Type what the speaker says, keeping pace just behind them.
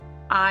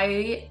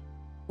I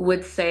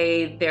would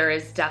say there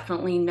is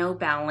definitely no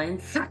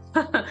balance.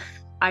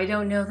 I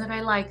don't know that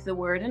I like the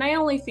word, and I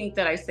only think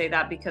that I say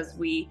that because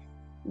we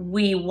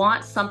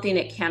want something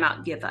it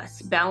cannot give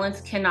us.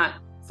 Balance cannot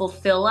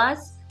fulfill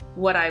us.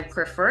 What I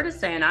prefer to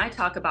say, and I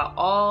talk about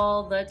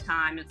all the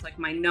time, it's like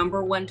my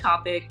number one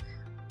topic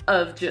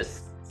of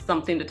just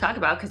something to talk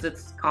about because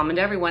it's common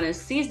to everyone,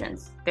 is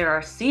seasons. There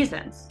are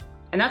seasons.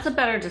 And that's a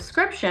better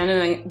description.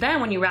 And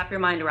then when you wrap your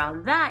mind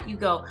around that, you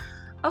go,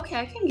 okay,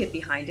 I can get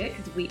behind it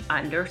because we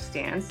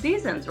understand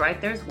seasons, right?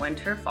 There's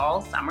winter,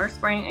 fall, summer,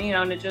 spring,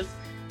 and it just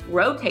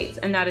rotates.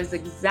 And that is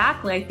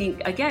exactly, I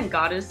think, again,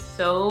 God is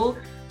so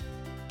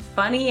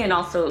funny and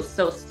also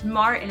so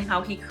smart in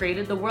how he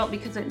created the world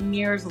because it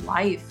mirrors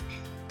life.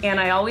 And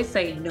I always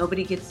say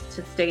nobody gets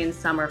to stay in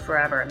summer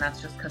forever, and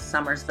that's just because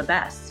summer's the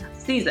best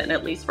season,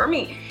 at least for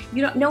me.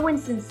 No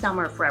one's in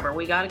summer forever.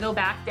 We got to go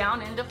back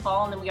down into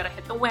fall, and then we got to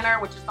hit the winter,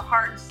 which is the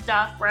hard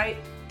stuff, right?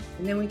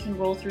 And then we can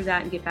roll through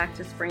that and get back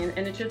to spring.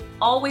 And it just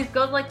always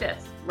goes like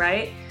this,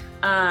 right?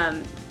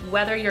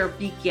 Whether you're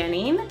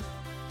beginning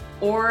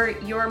or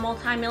you're a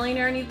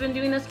multimillionaire and you've been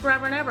doing this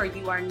forever and ever,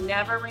 you are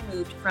never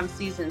removed from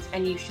seasons,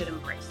 and you should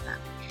embrace them.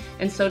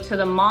 And so to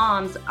the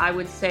moms, I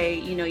would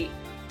say,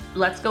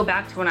 let's go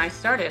back to when I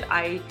started.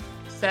 I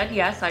said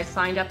yes, I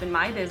signed up in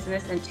my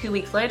business, and 2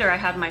 weeks later I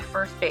had my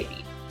first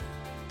baby.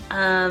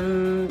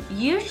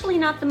 Usually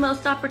not the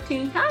most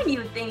opportune time, you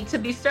would think, to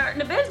be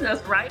starting a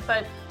business, right?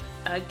 But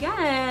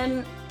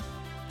again,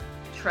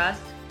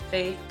 trust,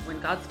 faith. When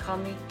God's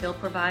called me, he'll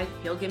provide,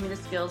 he'll give me the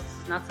skills.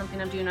 This is not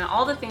something I'm doing.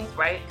 All the things,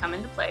 right, come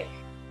into play.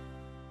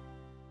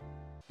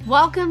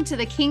 Welcome to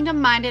the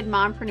Kingdom Minded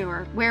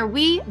Mompreneur, where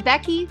we,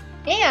 Becky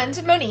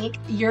and Monique,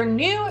 your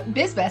new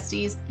biz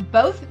besties,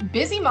 both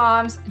busy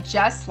moms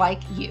just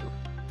like you.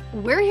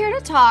 We're here to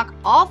talk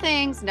all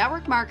things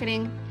network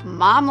marketing,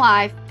 mom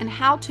life, and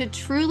how to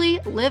truly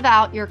live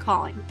out your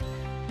calling.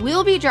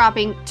 We'll be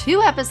dropping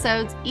 2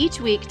 episodes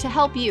each week to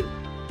help you,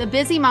 the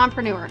busy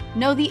mompreneur,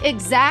 know the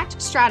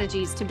exact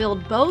strategies to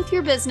build both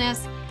your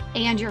business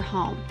and your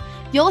home.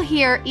 You'll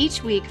hear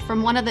each week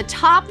from one of the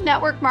top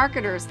network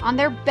marketers on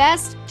their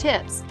best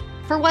tips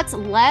for what's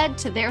led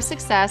to their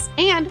success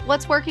and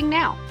what's working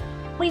now.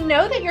 We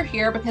know that you're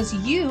here because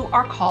you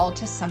are called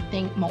to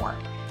something more.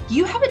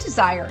 You have a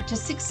desire to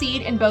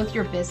succeed in both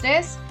your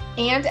business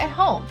and at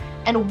home,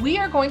 and we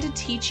are going to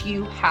teach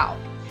you how.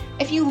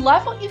 If you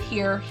love what you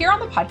hear here on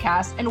the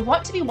podcast and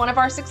want to be one of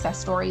our success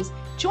stories,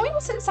 join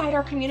us inside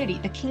our community,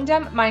 the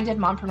Kingdom Minded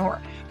Mompreneur,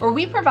 where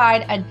we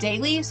provide a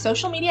daily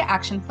social media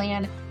action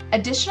plan,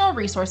 additional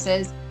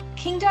resources,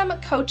 kingdom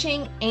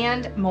coaching,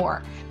 and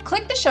more.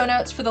 Click the show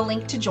notes for the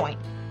link to join.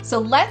 So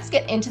let's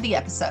get into the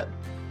episode.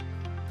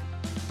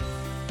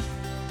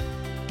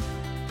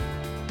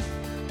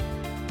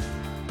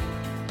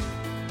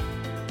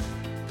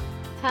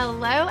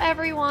 Hello,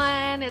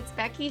 everyone. It's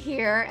Becky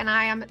here, and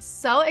I am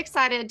so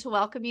excited to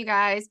welcome you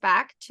guys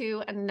back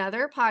to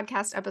another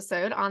podcast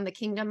episode on the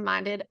Kingdom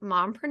Minded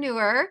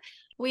Mompreneur.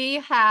 We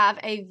have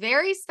a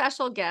very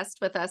special guest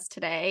with us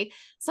today,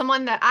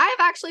 someone that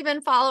I've actually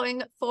been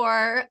following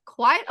for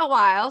quite a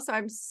while. So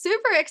I'm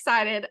super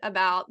excited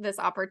about this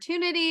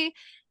opportunity.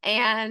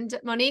 And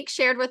Monique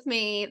shared with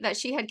me that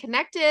she had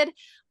connected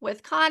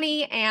with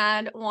Connie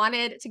and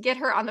wanted to get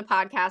her on the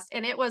podcast.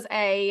 And it was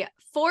a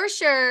for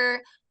sure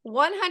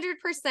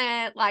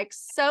 100%, like,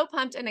 so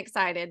pumped and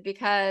excited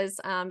because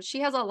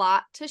she has a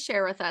lot to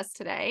share with us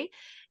today.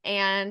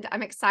 And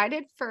I'm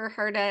excited for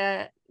her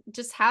to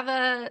just have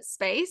a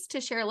space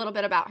to share a little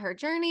bit about her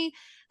journey,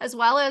 as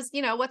well as,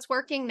 what's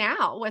working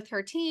now with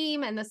her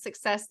team and the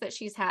success that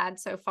she's had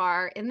so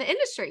far in the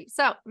industry.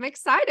 So I'm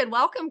excited.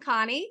 Welcome,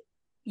 Connie.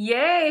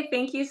 Yay.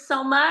 Thank you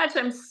so much.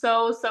 I'm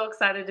so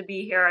excited to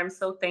be here. I'm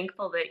so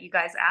thankful that you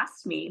guys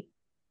asked me.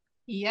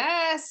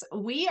 Yes,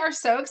 we are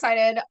so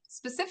excited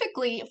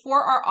specifically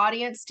for our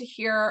audience to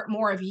hear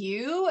more of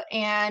you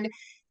and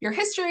your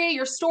history,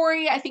 your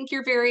story. I think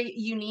you're very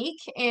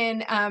unique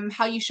in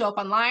how you show up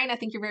online. I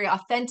think you're very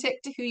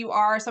authentic to who you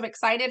are. So I'm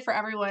excited for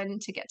everyone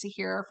to get to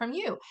hear from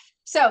you.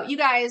 So you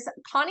guys,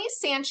 Connie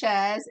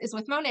Sanchez is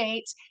with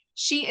Monate.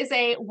 She is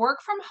a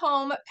work from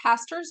home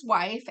pastor's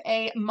wife,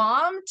 a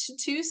mom to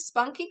 2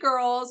 spunky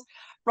girls,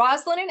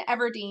 Roslyn and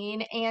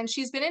Everdeen, and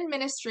she's been in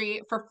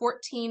ministry for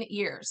 14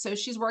 years. So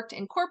she's worked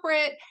in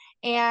corporate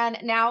and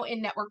now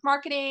in network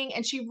marketing,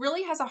 and she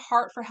really has a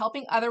heart for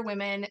helping other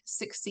women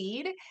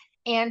succeed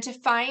and to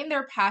find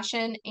their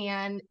passion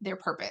and their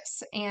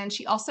purpose. And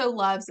she also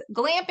loves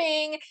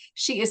glamping.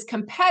 She is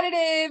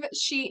competitive.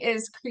 She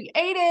is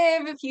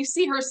creative. If you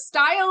see her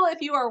style,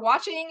 if you are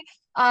watching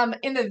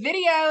in the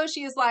video,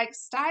 she is like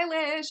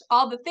stylish,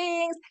 all the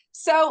things.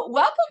 So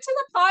welcome to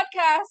the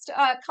podcast,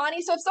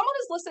 Connie. So if someone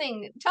is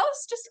listening, tell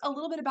us just a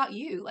little bit about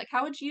you. Like,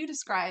 how would you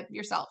describe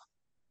yourself?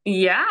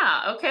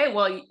 Yeah. Okay.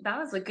 Well, that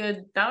was a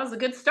good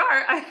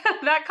start.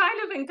 That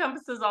kind of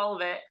encompasses all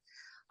of it.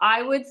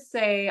 I would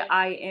say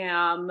I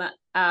am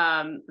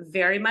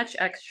very much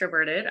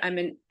extroverted. I'm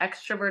an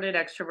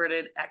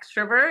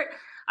extrovert.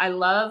 I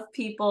love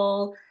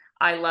people.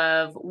 I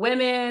love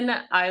women.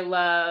 I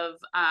love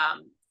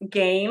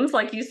games,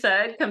 like you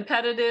said,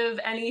 competitive,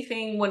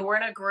 anything. When we're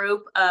in a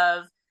group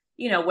of,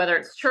 whether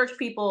it's church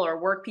people or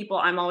work people,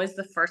 I'm always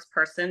the first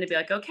person to be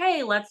like,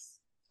 okay, let's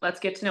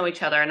get to know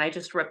each other. And I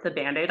just rip the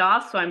Band-Aid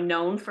off. So I'm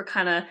known for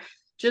kind of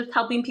just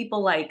helping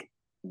people like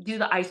do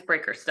the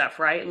icebreaker stuff,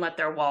 right? And let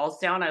their walls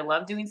down. I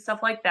love doing stuff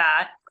like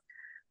that.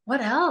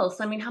 What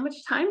else? I mean, how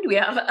much time do we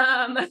have?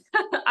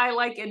 I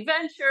like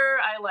adventure.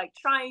 I like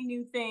trying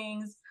new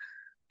things.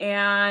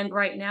 And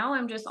right now,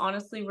 I'm just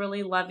honestly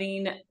really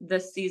loving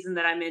this season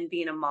that I'm in,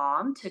 being a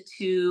mom to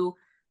two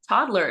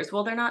toddlers.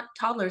 Well, they're not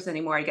toddlers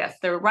anymore, I guess.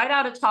 They're right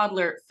out of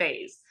toddler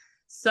phase.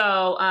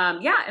 So,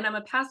 yeah, and I'm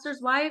a pastor's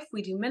wife.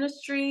 We do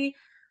ministry.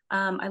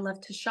 I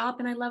love to shop,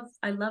 and I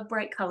love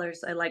bright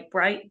colors. I like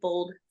bright,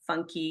 bold,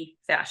 funky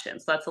fashion.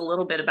 So that's a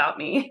little bit about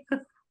me.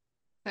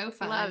 So Love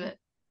fun. it.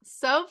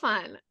 So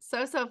fun.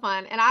 So, so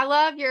fun. And I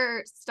love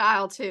your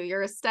style too,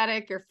 your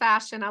aesthetic, your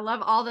fashion. I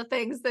love all the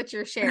things that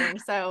you're sharing.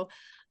 So,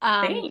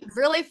 Thanks.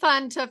 really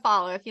fun to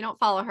follow. If you don't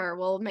follow her,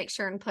 we'll make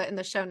sure and put in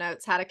the show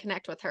notes how to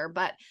connect with her.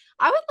 But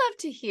I would love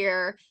to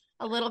hear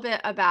a little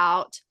bit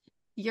about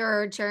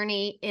your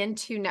journey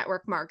into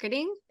network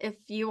marketing. If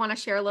you want to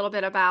share a little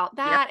bit about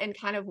Yeah. that and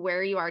kind of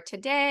where you are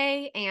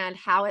today and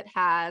how it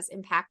has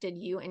impacted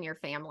you and your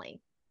family.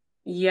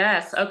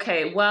 Yes.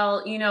 Okay.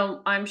 Well,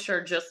 I'm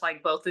sure just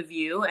like both of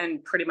you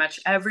and pretty much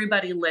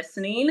everybody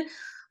listening,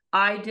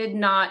 I did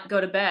not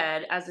go to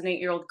bed as an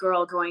 8-year-old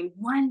girl going,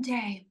 one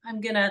day I'm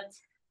going to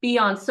be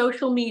on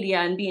social media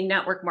and be in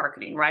network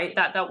marketing, right?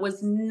 That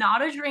was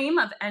not a dream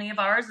of any of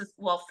ours.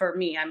 Well, for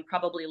me, I'm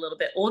probably a little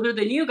bit older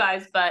than you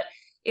guys, but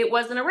it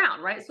wasn't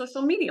around, right?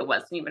 Social media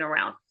wasn't even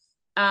around.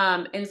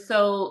 And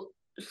so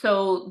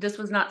this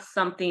was not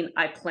something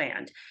I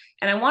planned.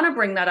 And I want to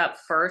bring that up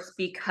first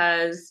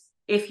because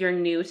if you're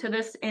new to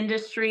this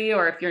industry,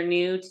 or if you're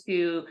new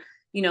to,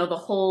 the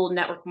whole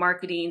network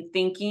marketing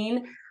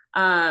thinking,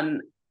 um,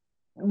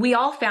 we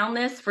all found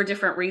this for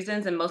different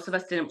reasons, and most of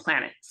us didn't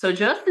plan it. So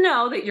just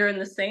know that you're in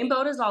the same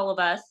boat as all of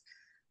us.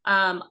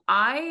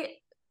 I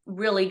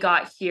really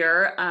got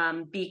here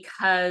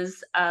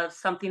because of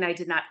something I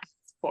did not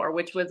ask for,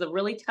 which was a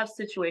really tough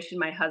situation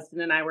my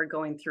husband and I were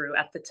going through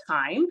at the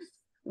time.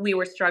 We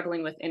were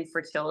struggling with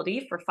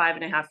infertility for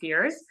 5.5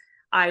 years.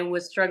 I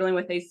was struggling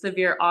with a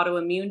severe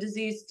autoimmune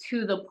disease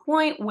to the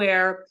point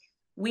where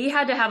we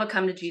had to have a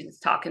come to Jesus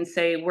talk and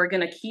say, we're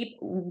going to keep,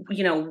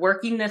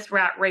 working this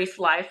rat race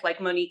life. Like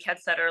Monique had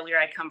said earlier,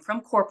 I come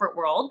from corporate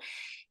world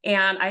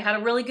and I had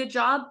a really good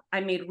job.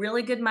 I made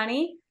really good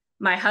money.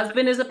 My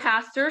husband is a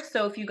pastor.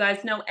 So if you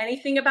guys know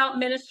anything about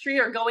ministry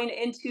or going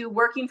into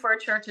working for a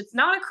church, it's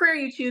not a career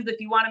you choose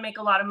if you want to make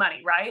a lot of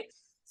money, right?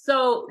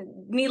 So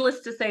needless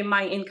to say,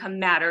 my income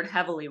mattered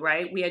heavily,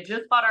 right? We had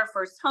just bought our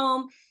first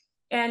home.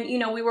 And,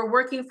 we were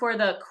working for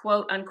the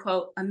quote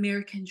unquote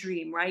American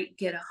dream, right?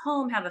 Get a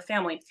home, have a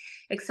family,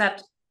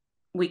 except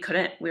we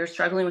couldn't. We were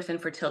struggling with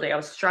infertility. I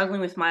was struggling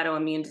with my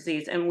autoimmune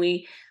disease. And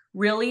we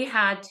really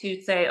had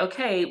to say,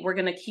 okay, we're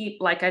going to keep,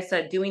 like I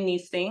said, doing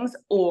these things,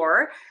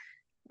 or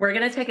we're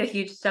going to take a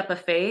huge step of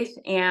faith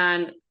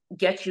and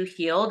get you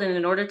healed. And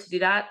in order to do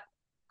that,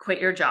 quit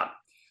your job.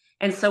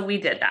 And so we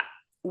did that.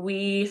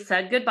 We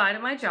said goodbye to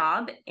my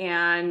job,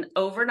 and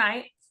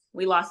overnight,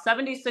 we lost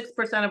 76%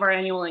 of our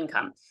annual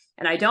income.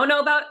 And I don't know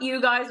about you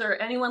guys or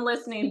anyone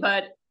listening,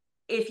 but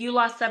if you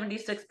lost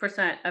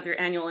 76% of your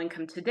annual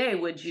income today,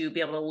 would you be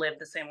able to live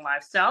the same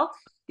lifestyle?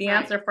 The Right.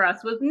 answer for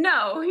us was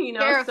no,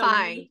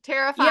 Terrifying.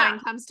 Terrifying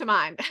comes to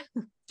mind.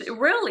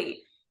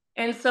 really.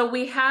 And so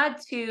we had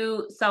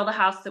to sell the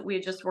house that we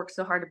had just worked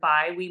so hard to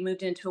buy. We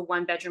moved into a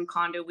 1-bedroom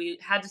condo. We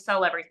had to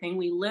sell everything.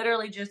 We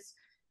literally just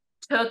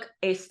took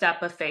a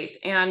step of faith.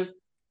 And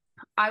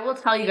I will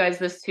tell you guys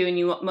this too,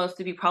 and most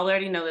of you probably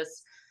already know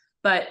this,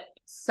 but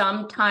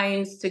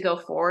sometimes to go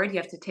forward, you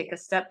have to take a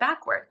step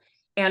backward.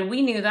 And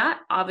we knew that.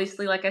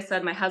 Obviously, like I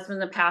said, my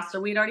husband's a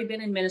pastor. We'd already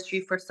been in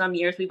ministry for some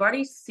years. We've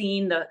already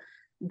seen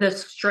the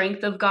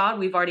strength of God.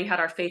 We've already had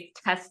our faith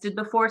tested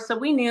before. So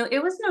we knew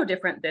it was no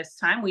different this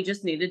time. We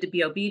just needed to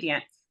be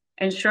obedient.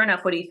 And sure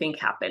enough, what do you think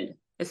happened?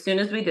 As soon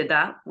as we did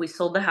that, we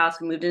sold the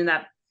house, we moved into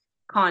that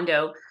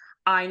condo.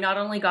 I not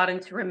only got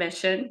into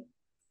remission,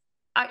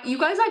 you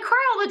guys, I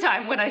cry all the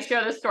time when I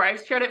share this story.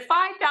 I've shared it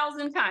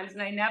 5,000 times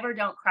and I never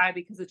don't cry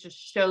because it just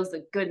shows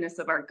the goodness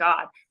of our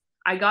God.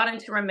 I got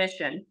into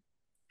remission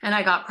and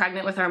I got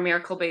pregnant with our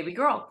miracle baby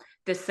girl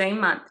this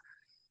same month.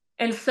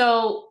 And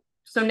so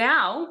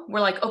now we're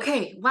like,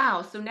 okay,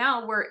 wow. So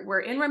now we're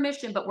in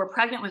remission, but we're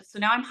pregnant so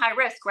now I'm high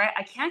risk, right?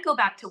 I can't go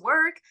back to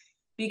work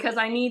because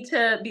I need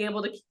to be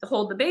able to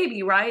hold the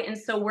baby, right? And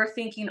so we're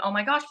thinking, oh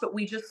my gosh, but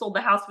we just sold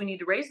the house. We need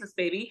to raise this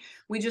baby.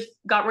 We just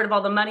got rid of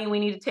all the money. We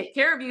need to take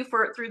care of you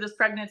through this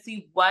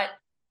pregnancy. What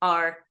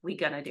are we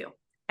going to do?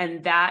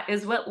 And that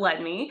is what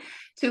led me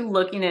to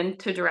looking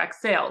into direct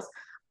sales.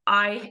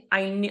 I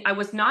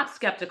was not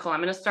skeptical.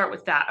 I'm going to start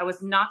with that. I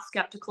was not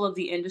skeptical of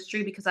the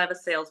industry because I have a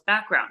sales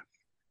background.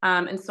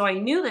 And so I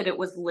knew that it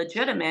was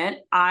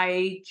legitimate.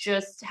 I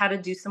just had to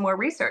do some more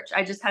research.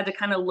 I just had to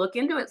kind of look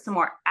into it some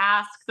more,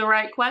 ask the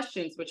right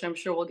questions, which I'm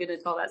sure we'll get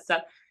into all that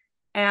stuff.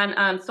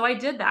 And so I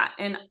did that,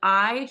 and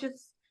I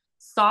just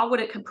saw what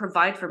it could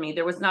provide for me.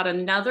 There was not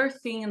another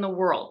thing in the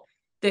world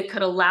that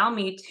could allow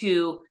me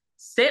to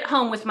sit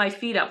home with my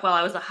feet up while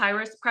I was a high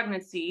risk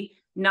pregnancy,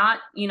 not,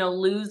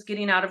 lose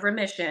getting out of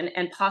remission,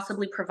 and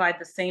possibly provide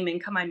the same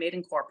income I made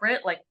in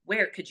corporate. Like,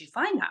 where could you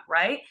find that?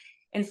 Right.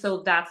 And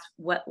so that's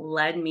what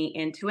led me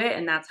into it.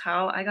 And that's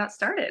how I got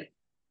started.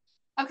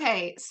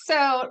 Okay,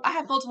 so I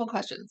have multiple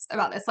questions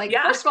about this. Like,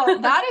 Yeah. first of all,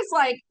 that is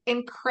like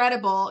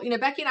incredible.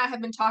 Becky and I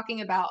have been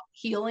talking about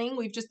healing.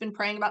 We've just been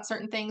praying about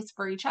certain things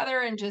for each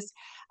other and just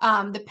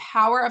the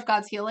power of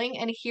God's healing.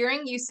 And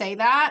hearing you say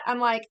that, I'm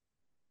like,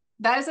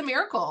 that is a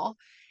miracle.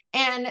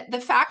 And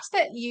the fact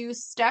that you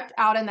stepped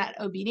out in that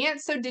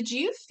obedience. So, did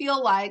you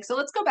feel like, so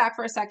let's go back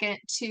for a second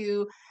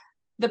to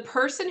the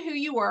person who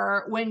you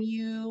were when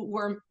you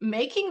were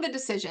making the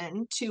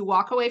decision to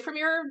walk away from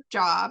your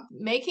job,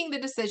 making the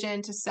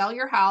decision to sell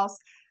your house.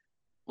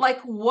 Like,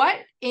 what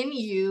in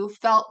you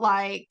felt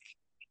like,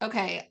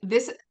 okay,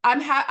 this I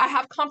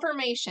have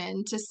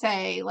confirmation to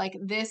say, like,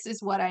 this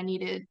is what I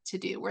needed to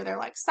do? Were there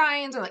like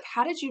signs, or like,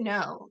 how did you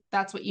know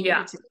that's what you Yeah.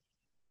 needed to do?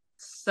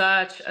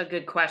 Such a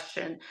good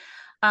question.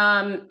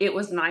 It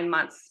was 9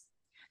 months.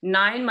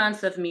 9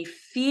 months of me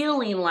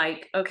feeling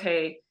like,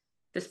 okay,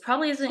 this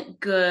probably isn't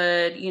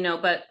good,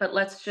 but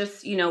let's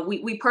just,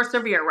 we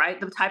persevere,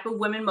 right? The type of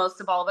women most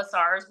of all of us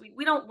are is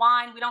we don't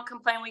whine, we don't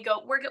complain, we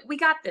go, we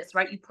got this,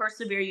 right? You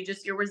persevere,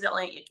 you're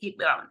resilient, you keep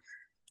going,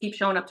 keep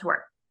showing up to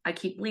work. I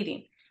keep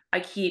leading.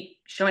 I keep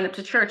showing up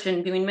to church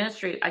and doing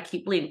ministry. I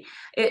keep leading.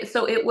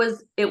 So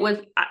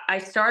I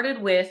started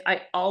with,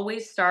 I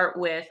always start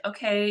with,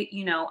 okay,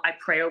 I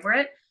pray over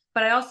it,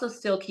 but I also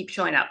still keep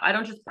showing up. I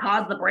don't just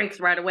pause the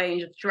brakes right away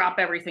and just drop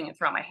everything and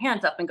throw my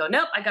hands up and go,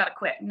 nope, I got to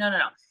quit. No, no,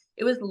 no.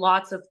 It was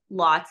lots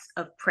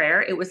of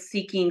prayer. It was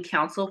seeking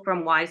counsel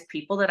from wise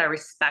people that I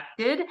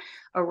respected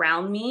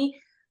around me,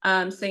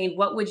 saying,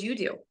 what would you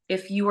do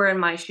if you were in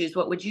my shoes?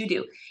 What would you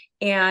do?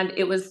 And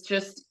it was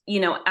just,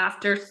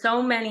 after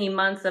so many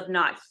months of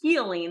not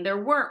healing,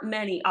 there weren't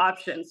many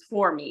options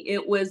for me.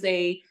 It was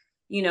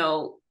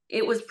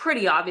it was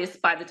pretty obvious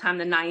by the time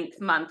the 9th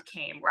month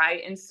came,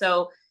 right? And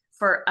so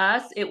for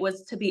us, it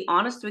was, to be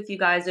honest with you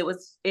guys,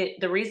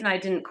 the reason I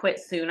didn't quit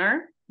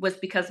sooner was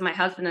because my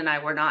husband and I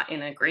were not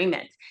in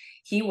agreement.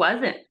 He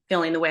wasn't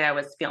feeling the way I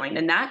was feeling.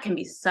 And that can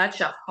be such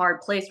a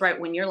hard place, right?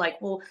 When you're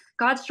like, well,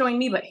 God's showing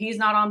me, but he's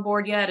not on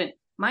board yet. And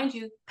mind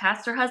you,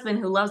 pastor husband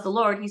who loves the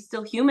Lord, he's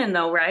still human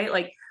though, right?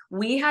 Like,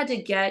 we had to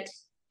get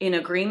in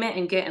agreement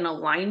and get in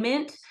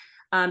alignment,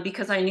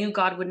 because I knew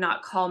God would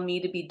not call me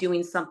to be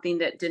doing something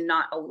that did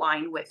not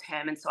align with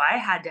him. And so I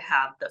had to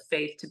have the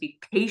faith to be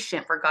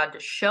patient for God to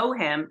show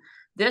him,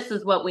 this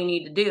is what we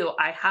need to do.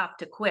 I have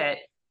to quit,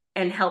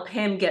 and help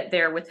him get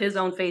there with his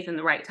own faith in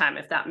the right time,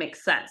 if that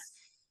makes sense.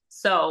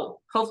 So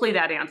hopefully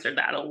that answered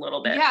that a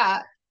little bit.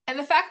 Yeah. And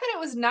the fact that it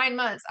was 9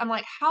 months, I'm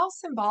like, how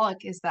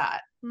symbolic is that?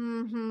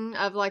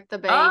 Of like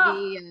the Oh,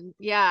 baby, and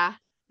yeah,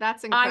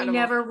 that's I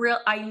incredible.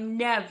 I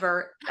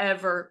never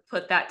ever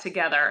put that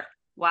together.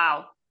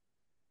 Wow.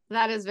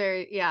 That is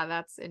yeah,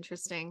 that's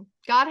interesting.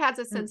 God has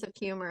a sense of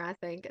humor, I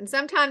think, and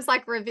sometimes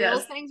like reveals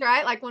Yes. things,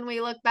 right? Like when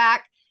we look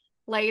back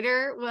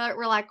later,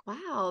 we're like,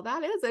 wow,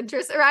 that is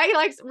interesting, right?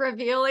 Like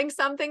revealing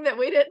something that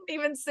we didn't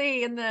even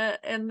see in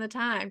the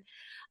time.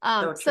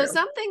 So So true.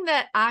 something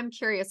that I'm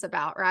curious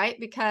about, right?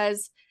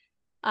 Because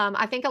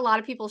I think a lot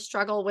of people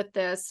struggle with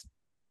this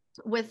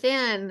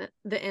within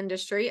the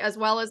industry, as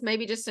well as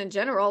maybe just in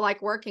general,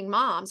 like working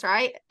moms,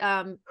 right?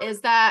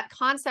 Is that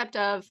concept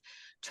of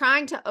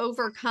trying to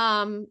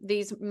overcome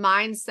these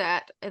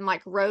mindset and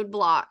like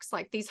roadblocks,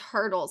 like these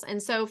hurdles.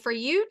 And so for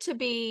you to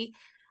be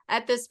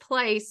at this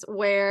place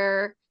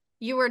where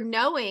you were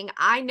knowing,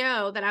 I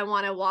know that I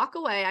want to walk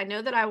away. I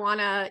know that I want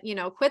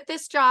to, quit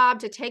this job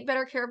to take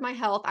better care of my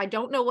health. I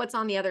don't know what's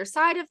on the other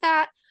side of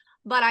that,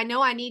 but I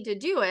know I need to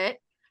do it.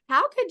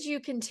 How could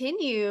you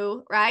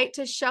continue, right,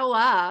 to show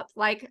up?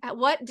 Like,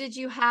 what did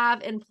you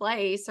have in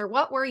place, or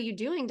what were you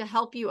doing to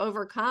help you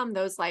overcome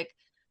those like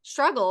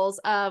struggles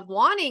of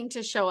wanting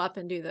to show up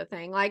and do the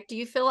thing? Like, do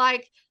you feel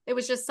like it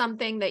was just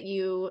something that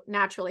you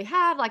naturally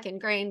have, like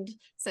ingrained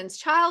since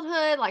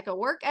childhood, like a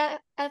work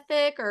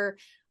ethic, or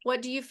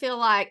what do you feel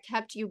like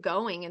kept you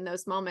going in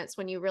those moments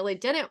when you really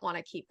didn't want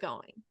to keep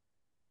going?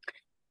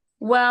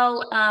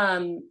 Well,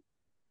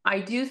 I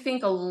do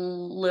think a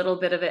little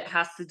bit of it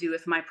has to do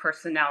with my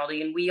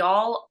personality, and we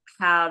all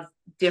have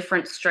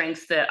different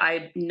strengths that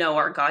I know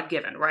are God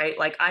given, right?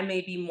 Like, I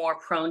may be more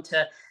prone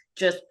to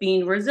just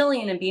being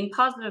resilient and being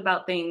positive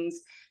about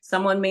things.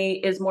 Someone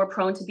is more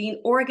prone to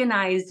being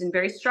organized and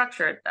very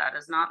structured. That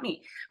is not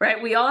me,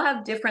 right? We all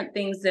have different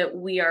things that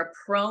we are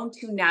prone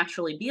to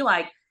naturally be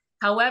like.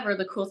 However,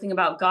 the cool thing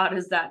about God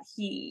is that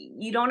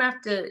you don't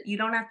have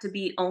to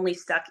be only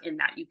stuck in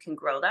that. You can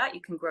grow that.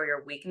 You can grow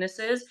your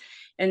weaknesses.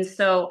 And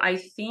so I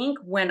think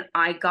when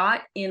I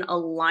got in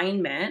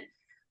alignment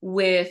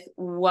with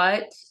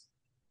what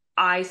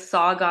I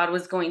saw God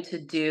was going to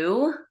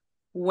do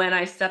when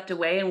I stepped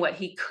away and what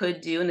he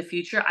could do in the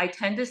future. I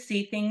tend to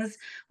see things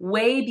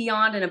way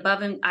beyond and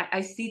above, and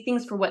I see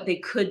things for what they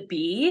could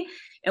be.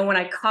 And when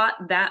I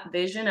caught that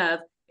vision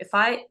of, if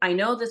I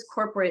know this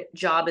corporate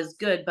job is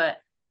good, but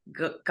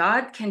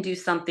God can do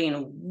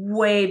something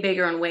way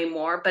bigger and way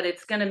more, but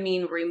it's going to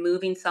mean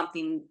removing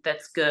something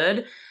that's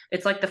good.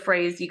 It's like the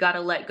phrase, you got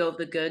to let go of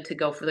the good to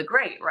go for the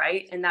great,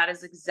 right? And that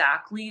is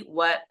exactly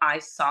what I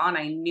saw, and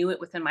I knew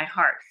it within my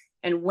heart.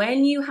 And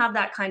when you have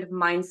that kind of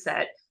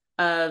mindset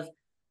of,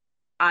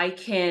 I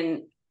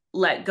can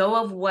let go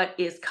of what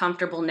is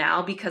comfortable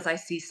now because I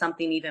see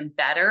something even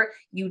better,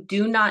 you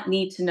do not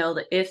need to know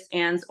the ifs,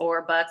 ands,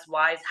 or buts,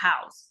 whys,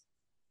 hows.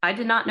 I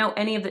did not know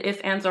any of the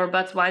if, ands, or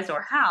buts, whys,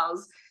 or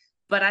hows,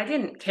 but I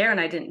didn't care and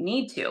I didn't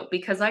need to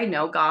because I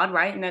know God,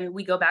 right? And then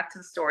we go back to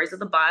the stories of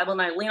the Bible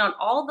and I lean on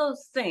all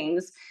those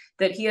things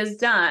that he has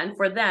done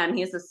for them.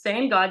 He is the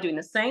same God doing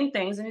the same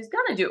things, and he's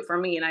going to do it for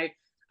me. And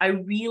I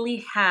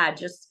really had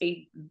just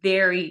a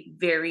very,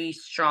 very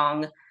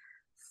strong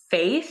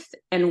faith.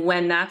 And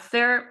when that's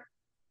there,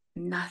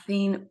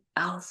 nothing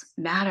else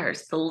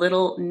matters. The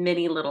little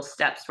mini little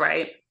steps,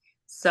 right?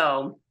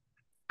 So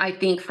I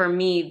think for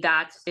me,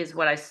 that is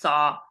what I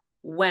saw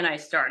when I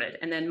started.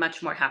 And then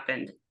much more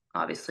happened,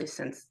 obviously,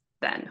 since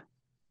then.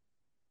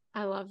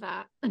 I love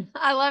that.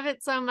 I love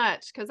it so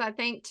much because I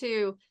think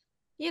too,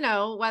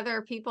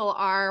 whether people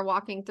are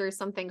walking through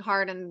something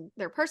hard in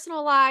their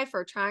personal life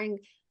or trying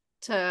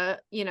to,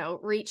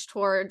 reach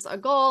towards a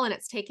goal and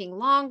it's taking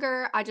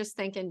longer. I just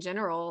think in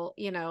general,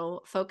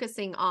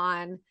 focusing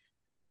on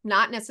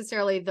not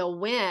necessarily the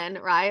win,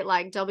 right?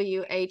 Like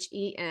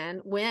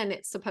WHEN, when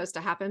it's supposed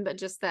to happen, but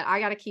just that I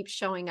got to keep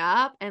showing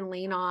up and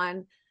lean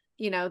on,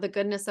 the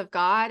goodness of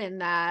God,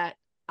 and that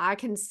I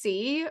can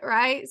see,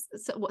 right?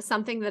 So,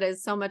 something that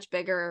is so much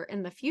bigger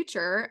in the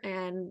future,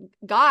 and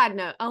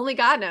only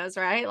God knows,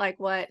 right? Like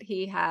what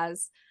he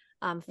has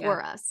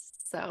for us.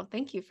 So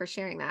thank you for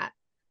sharing that.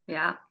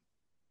 Yeah.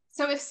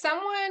 So if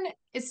someone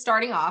is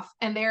starting off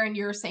and they're in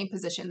your same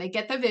position, they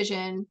get the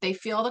vision, they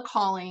feel the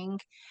calling,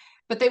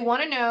 but they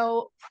want to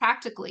know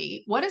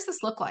practically, what does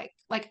this look like?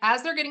 Like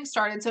as they're getting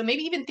started. So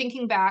maybe even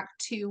thinking back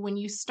to when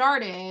you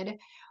started,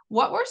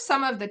 what were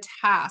some of the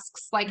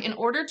tasks like in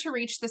order to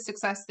reach the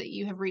success that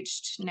you have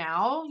reached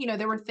now?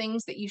 There were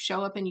things that you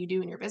show up and you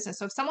do in your business.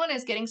 So if someone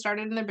is getting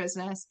started in their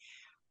business,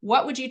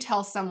 what would you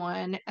tell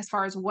someone as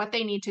far as what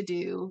they need to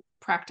do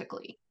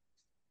practically?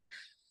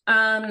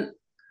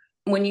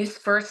 When you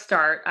first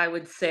start, I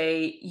would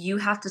say you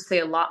have to say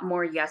a lot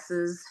more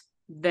yeses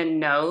than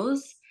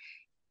nos.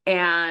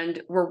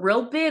 And we're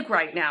real big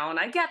right now. And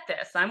I get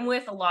this. I'm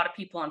with a lot of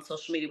people on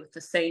social media with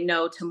to say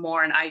no to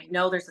more. And I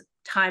know there's a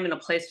time and a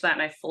place for that.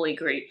 And I fully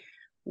agree.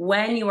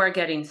 When you are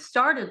getting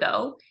started,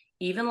 though,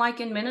 even like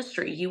in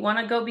ministry, you want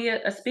to go be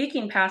a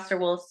speaking pastor,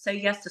 well, say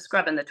yes to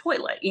scrubbing the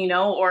toilet,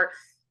 or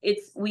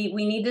we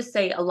need to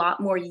say a lot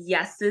more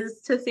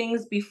yeses to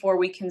things before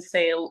we can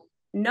say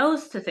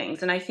no's to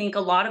things. And I think a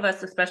lot of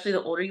us, especially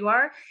the older you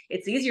are,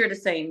 it's easier to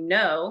say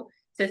no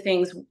to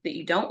things that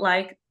you don't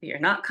like, that you're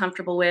not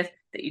comfortable with,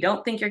 that you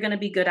don't think you're going to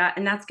be good at.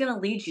 And that's going to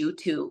lead you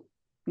to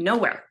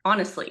nowhere,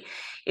 honestly.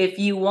 If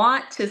you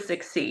want to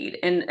succeed,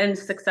 and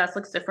success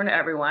looks different to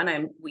everyone,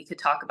 and we could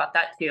talk about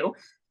that too,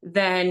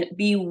 then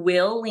be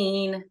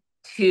willing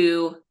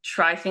to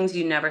try things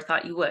you never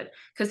thought you would.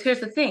 Because here's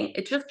the thing,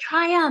 just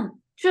try them.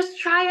 Just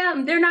try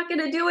them. They're not going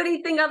to do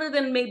anything other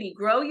than maybe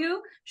grow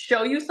you,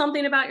 show you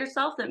something about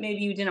yourself that maybe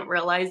you didn't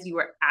realize you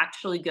were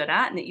actually good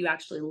at and that you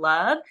actually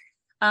love.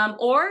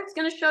 Or it's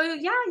going to show you,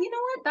 yeah, you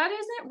know what? That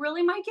isn't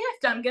really my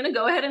gift. I'm going to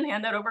go ahead and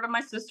hand that over to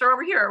my sister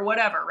over here or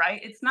whatever,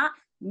 right?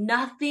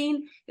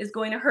 Nothing is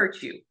going to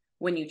hurt you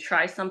when you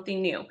try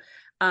something new.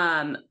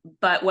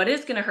 But what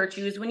is going to hurt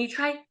you is when you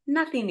try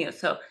nothing new.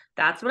 So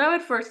that's what I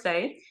would first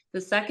say. The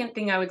second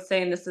thing I would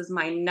say, and this is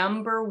my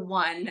number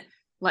one,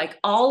 like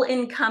all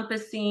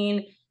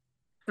encompassing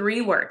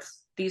 3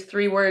 words. These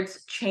 3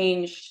 words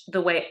changed the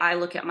way I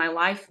look at my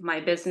life, my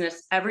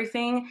business,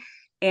 everything.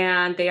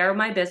 And they are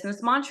my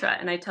business mantra.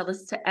 And I tell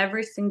this to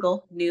every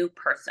single new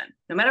person,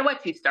 no matter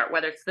what you start,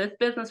 whether it's this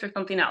business or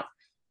something else.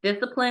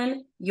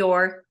 Discipline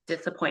your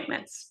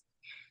disappointments.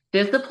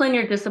 Discipline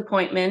your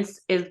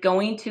disappointments is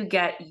going to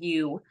get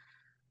you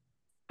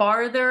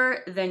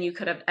farther than you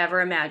could have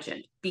ever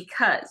imagined,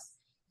 because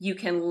you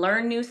can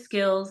learn new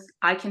skills.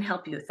 I can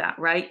help you with that,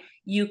 right?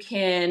 You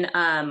can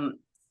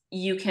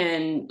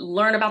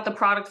learn about the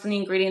products and the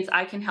ingredients.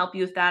 I can help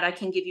you with that. I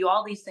can give you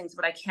all these things.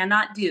 What I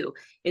cannot do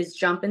is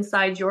jump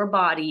inside your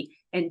body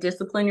and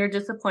discipline your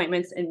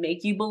disappointments and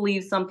make you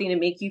believe something and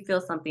make you feel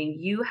something.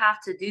 You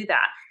have to do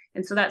that.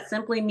 And so that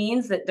simply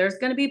means that there's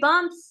going to be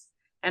bumps.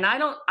 And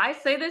I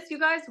say this, you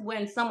guys,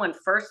 when someone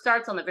first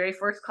starts on the very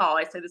first call,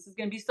 I say, this is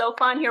going to be so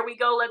fun. Here we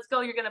go. Let's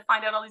go. You're going to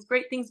find out all these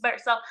great things about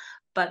yourself,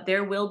 but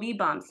there will be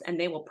bumps and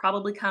they will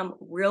probably come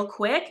real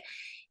quick.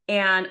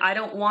 And I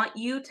don't want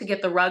you to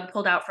get the rug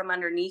pulled out from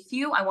underneath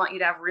you. I want you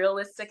to have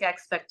realistic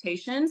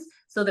expectations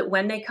so that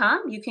when they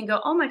come, you can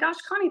go, oh my gosh,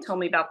 Connie told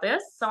me about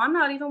this, so I'm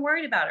not even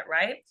worried about it,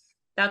 right?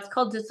 That's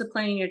called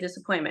disciplining your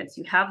disappointments.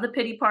 You have the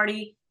pity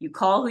party, you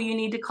call who you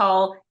need to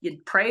call, you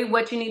pray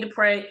what you need to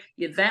pray,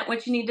 you vent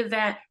what you need to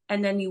vent,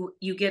 and then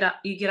you get up,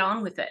 you get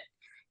on with it.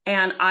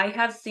 And I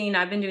have seen,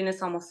 I've been doing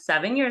this almost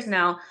 7 years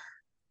now,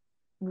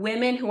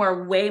 women who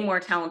are way more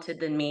talented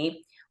than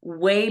me,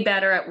 way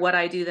better at what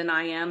I do than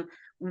I am,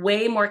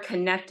 way more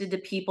connected to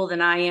people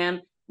than I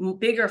am,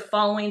 bigger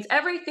followings,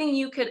 everything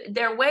you could,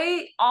 they're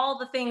way all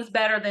the things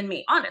better than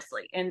me,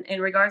 honestly,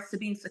 in regards to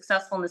being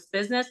successful in this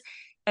business.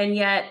 And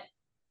yet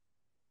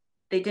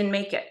they didn't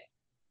make it.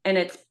 And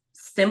it's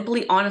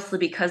simply, honestly,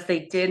 because they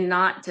did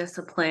not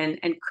discipline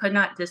and could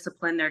not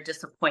discipline their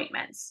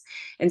disappointments.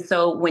 And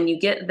so when you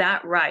get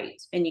that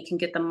right and you can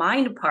get the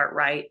mind part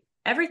right,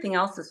 everything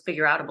else is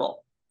figure outable.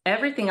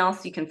 Everything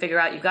else you can figure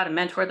out. You've got a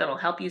mentor that'll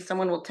help you.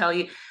 Someone will tell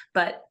you,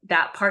 but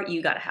that part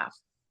you got to have.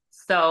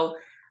 So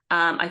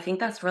I think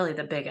that's really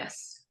the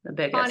biggest.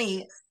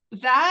 Connie,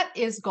 that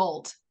is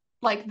gold.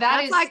 Like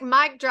that's like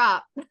mic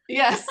drop.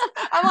 Yes.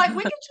 I'm like,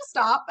 we can just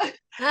stop.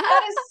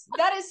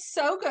 That is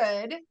so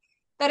good.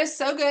 That is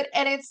so good.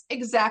 And it's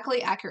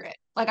exactly accurate.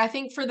 Like, I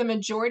think for the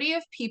majority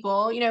of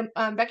people,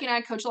 Becky and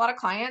I coach a lot of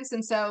clients.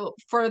 And so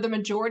for the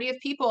majority of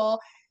people,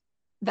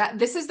 that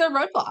this is their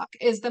roadblock,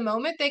 is the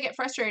moment they get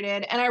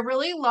frustrated. And I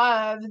really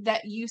love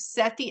that you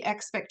set the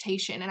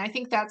expectation. And I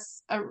think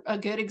that's a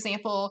good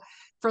example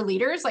for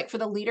leaders, like for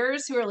the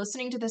leaders who are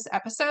listening to this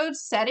episode,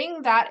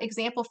 setting that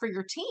example for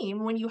your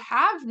team when you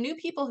have new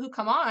people who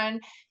come on,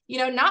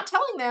 not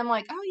telling them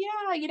like,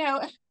 oh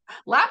yeah,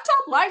 laptop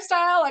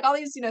lifestyle, like all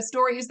these,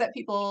 stories that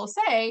people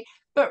say,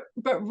 but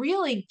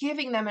really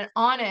giving them an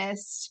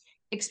honest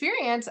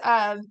experience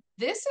of,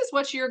 this is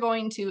what you're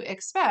going to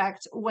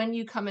expect when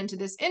you come into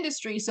this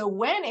industry. So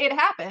when it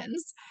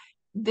happens,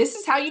 this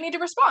is how you need to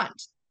respond.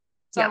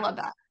 So yeah. I love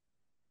that.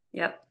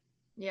 Yep.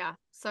 Yeah,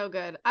 so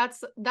good.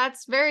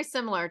 That's very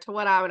similar to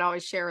what I would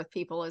always share with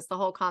people, is the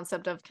whole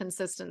concept of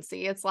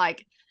consistency. It's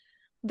like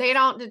they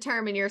don't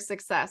determine your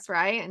success,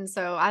 right? And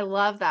so I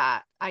love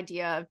that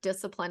idea of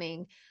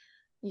disciplining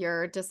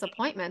your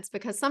disappointments,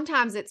 because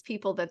sometimes it's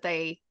people that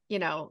they,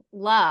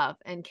 love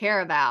and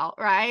care about,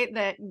 right?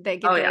 That they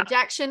get the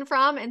rejection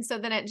from. And so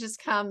then it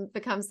just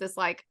becomes this,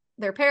 like,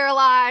 they're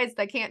paralyzed.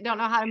 They don't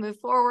know how to move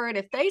forward.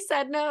 If they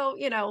said no,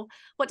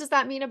 what does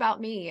that mean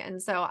about me?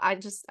 And so I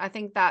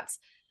think that's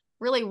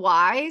really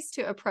wise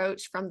to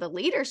approach from the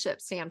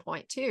leadership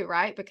standpoint too,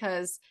 right?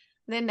 Because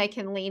then they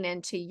can lean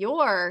into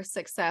your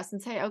success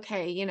and say,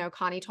 okay,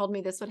 Connie told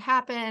me this would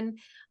happen.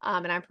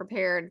 And I'm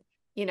prepared,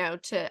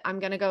 I'm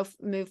going to go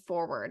move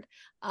forward.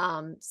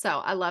 So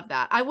I love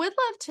that. I would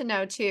love to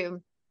know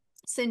too,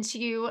 since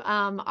you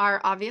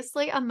are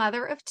obviously a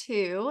mother of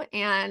two,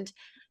 and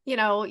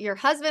your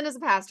husband is a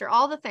pastor,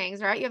 all the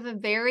things, right? You have a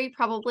very,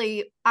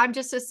 probably, I'm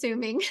just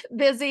assuming,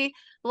 busy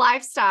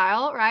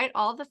lifestyle, right?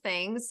 All the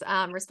things,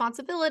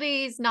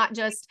 responsibilities, not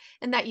just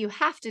in that you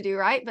have to do,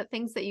 right? But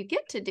things that you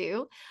get to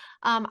do.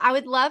 I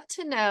would love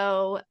to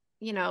know,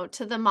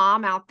 to the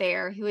mom out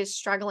there who is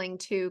struggling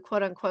to,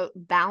 quote unquote,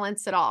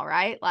 balance it all,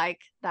 right? Like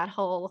that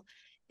whole,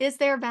 is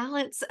there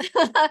balance?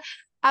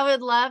 I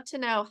would love to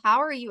know, how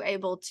are you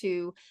able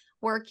to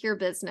work your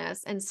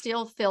business and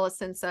still feel a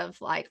sense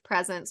of like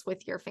presence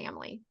with your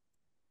family?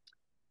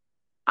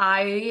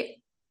 I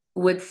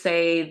would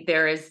say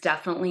there is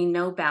definitely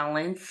no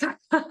balance.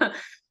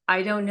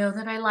 I don't know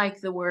that I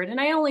like the word.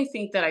 And I only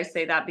think that I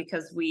say that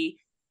because we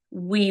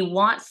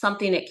want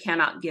something it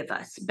cannot give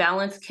us.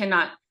 Balance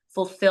cannot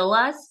fulfill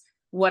us.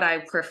 What I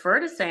prefer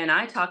to say, and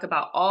I talk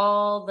about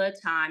all the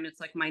time, it's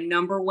like my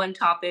number one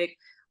topic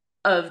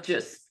of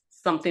just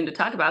something to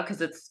talk about,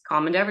 because it's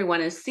common to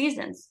everyone, is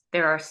seasons.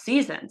 There are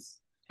seasons.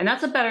 And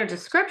that's a better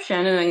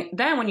description. And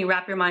then when you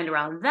wrap your mind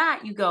around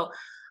that, you go,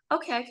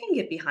 okay, I can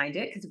get behind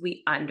it, because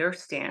we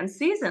understand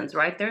seasons,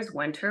 right? There's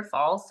winter,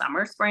 fall,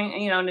 summer,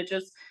 spring, and it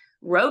just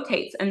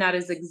rotates. And that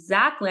is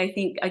exactly, I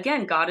think,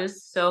 again, God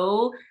is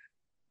so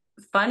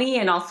funny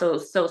and also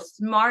so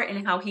smart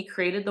in how he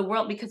created the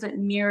world, because it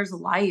mirrors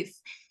life.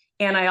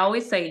 And I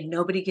always say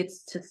nobody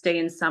gets to stay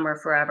in summer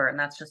forever. And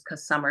that's just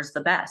because summer's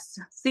the best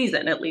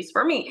season, at least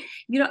for me.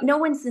 No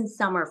one's in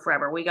summer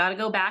forever. We got to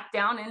go back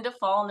down into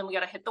fall, and then we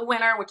got to hit the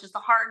winter, which is the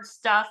hard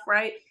stuff,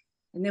 right?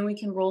 And then we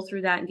can roll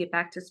through that and get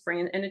back to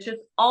spring. And it just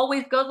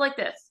always goes like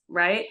this,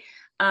 right?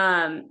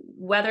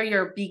 Whether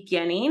you're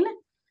beginning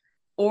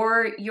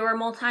or you're a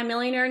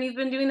multimillionaire and you've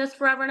been doing this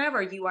forever and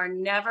ever, you are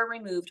never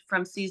removed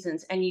from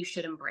seasons, and you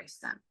should embrace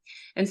them.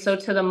 And so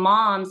to the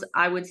moms,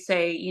 I would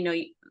say,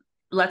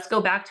 let's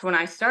go back to when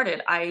I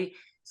started. I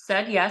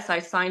said yes, I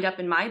signed up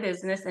in my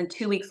business, and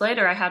 2 weeks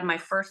later, I had my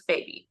first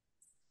baby.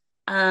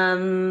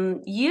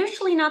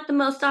 Usually not the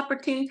most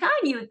opportune time,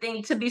 you would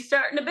think, to be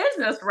starting a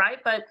business, right?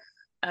 But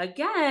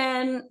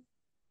again,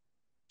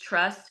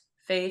 trust,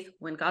 faith.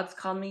 When God's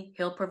called me,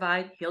 he'll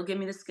provide, he'll give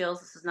me the skills.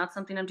 This is not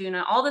something I'm doing.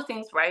 All the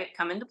things, right,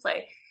 come into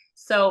play.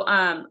 So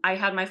I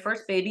had my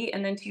first baby,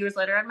 and then 2 years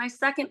later, I had my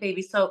second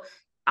baby. So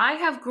I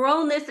have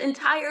grown this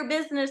entire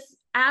business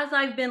as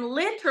I've been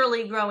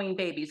literally growing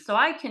babies. So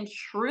I can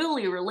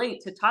truly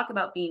relate to talk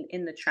about being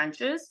in the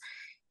trenches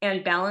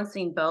and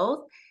balancing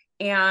both.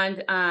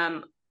 And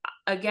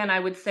again, I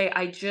would say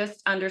I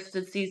just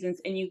understood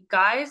seasons, and you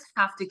guys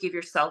have to give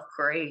yourself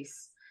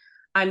grace.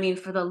 I mean,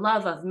 for the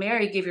love of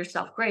Mary, give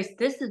yourself grace.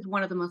 This is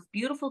one of the most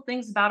beautiful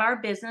things about our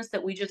business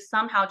that we just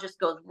somehow just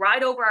goes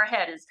right over our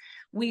head is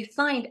we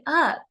signed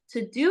up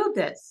to do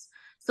this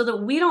so that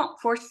we don't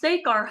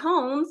forsake our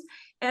homes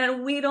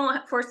and we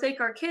don't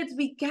forsake our kids.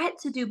 We get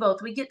to do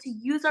both. We get to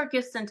use our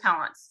gifts and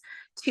talents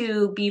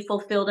to be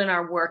fulfilled in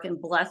our work and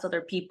bless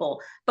other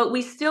people, but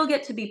we still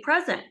get to be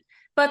present.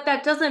 But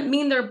that doesn't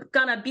mean they're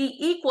gonna be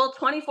equal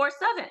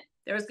 24/7.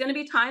 There's gonna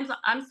be times,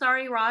 I'm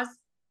sorry, Roz,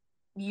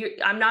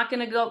 I'm not going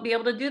to go be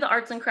able to do the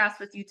arts and crafts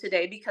with you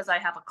today because I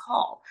have a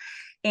call.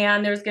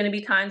 And there's going to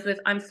be times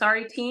with, I'm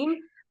sorry, team,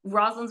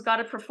 Rosalind's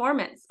got a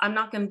performance. I'm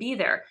not going to be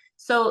there.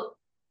 So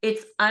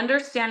it's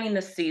understanding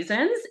the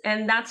seasons,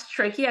 and that's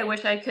tricky. I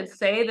wish I could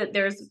say that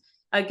there's,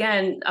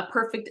 again, a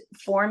perfect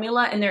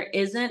formula, and there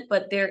isn't,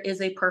 but there is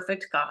a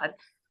perfect God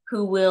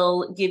who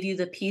will give you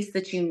the peace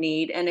that you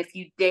need. And if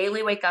you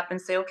daily wake up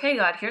and say, okay,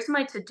 God, here's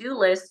my to-do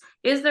list.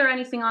 Is there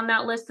anything on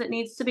that list that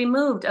needs to be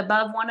moved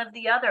above one of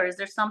the other? Is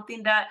there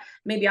something that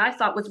maybe I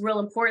thought was real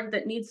important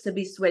that needs to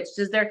be switched?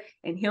 Is there,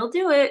 and he'll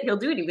do it. He'll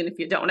do it even if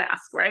you don't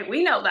ask, right?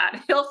 We know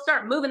that. He'll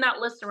start moving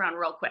that list around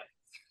real quick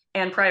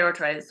and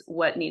prioritize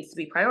what needs to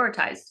be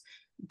prioritized.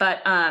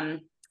 But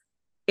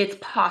it's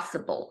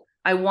possible.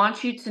 I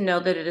want you to know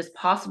that it is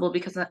possible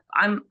because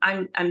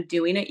I'm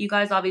doing it. You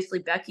guys, obviously,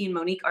 Becky and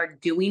Monique are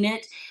doing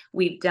it.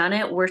 We've done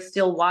it. We're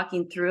still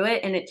walking through it,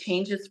 and it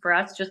changes for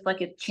us just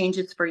like it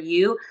changes for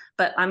you.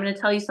 But I'm going to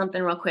tell you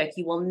something real quick.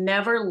 You will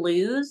never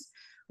lose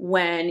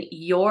when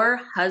your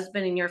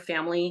husband and your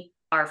family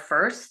are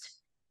first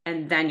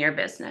and then your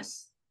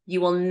business. You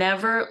will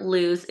never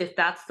lose if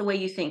that's the way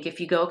you think. If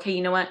you go, okay,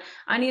 you know what?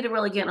 I need to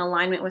really get in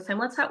alignment with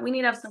him. We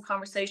need to have some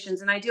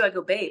conversations. And I do. I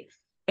go, babe,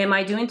 am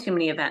I doing too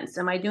many events?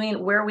 Am I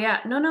doing, where are we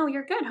at? No,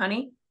 you're good,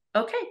 honey.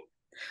 Okay.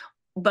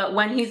 But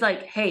when he's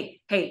like,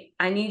 hey,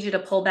 I need you to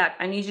pull back.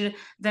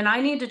 Then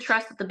I need to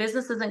trust that the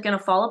business isn't going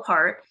to fall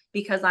apart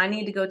because I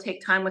need to go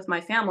take time with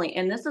my family.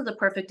 And this is a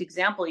perfect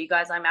example, you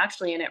guys. I'm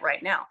actually in it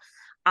right now.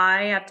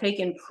 I have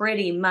taken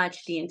pretty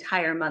much the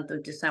entire month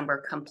of December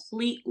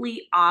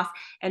completely off.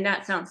 And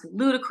that sounds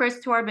ludicrous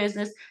to our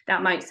business.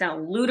 That might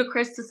sound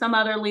ludicrous to some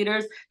other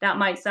leaders. That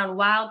might sound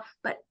wild,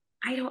 but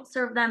I don't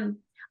serve them.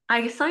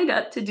 I signed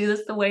up to do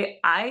this the way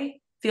I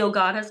feel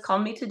God has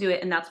called me to do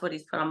it. And that's what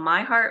he's put on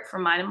my heart for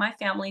mine and my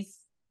family's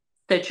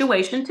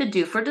situation to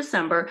do for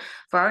December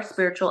for our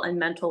spiritual and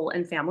mental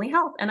and family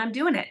health. And I'm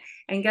doing it.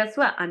 And guess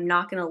what? I'm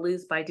not going to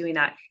lose by doing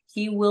that.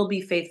 He will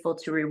be faithful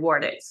to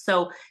reward it.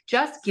 So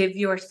just give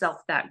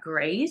yourself that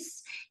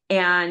grace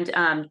and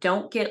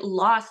don't get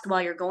lost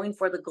while you're going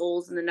for the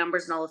goals and the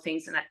numbers and all the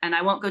things. And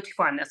I won't go too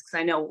far on this because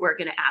I know we're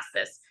going to ask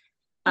this.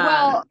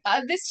 Well,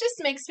 this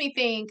just makes me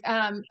think,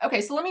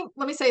 okay, so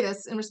let me say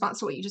this in response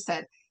to what you just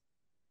said.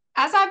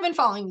 As I've been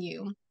following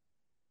you,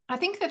 I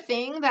think the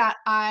thing that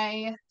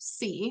I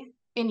see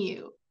in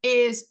you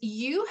is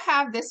you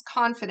have this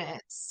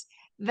confidence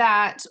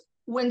that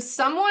when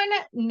someone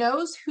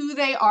knows who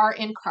they are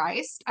in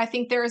Christ, I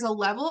think there is a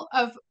level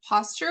of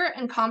posture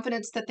and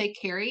confidence that they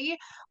carry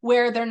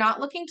where they're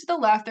not looking to the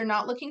left, they're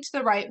not looking to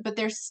the right, but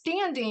they're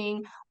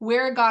standing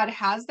where God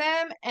has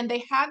them, and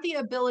they have the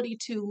ability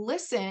to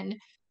listen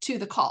to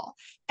the call.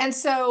 And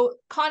so,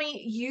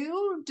 Connie,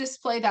 you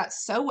display that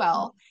so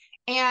well.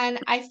 And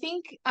I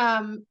think,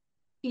 I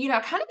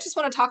kind of just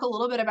want to talk a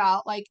little bit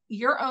about like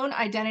your own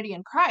identity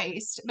in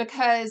Christ,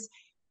 because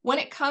when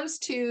it comes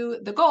to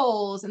the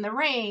goals and the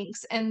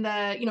ranks and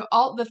the,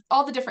 all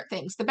the different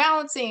things, the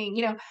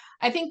balancing,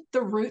 I think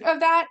the root of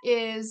that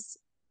is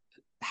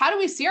how do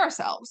we see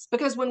ourselves?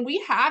 Because when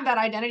we have that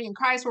identity in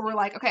Christ where we're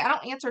like, okay, I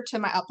don't answer to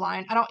my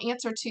upline, I don't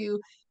answer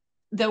to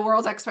the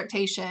world's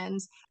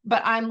expectations,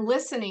 but I'm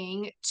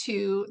listening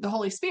to the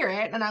Holy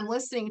Spirit and I'm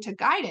listening to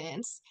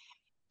guidance.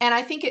 And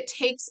I think it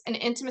takes an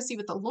intimacy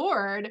with the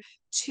Lord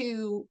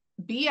to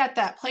be at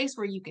that place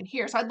where you can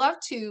hear. So I'd love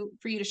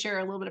for you to share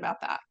a little bit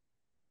about that.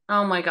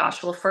 Oh my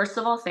gosh. Well, first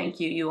of all, thank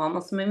you. You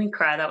almost made me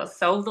cry. That was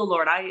so of the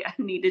Lord. I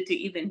needed to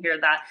even hear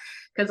that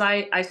because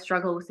I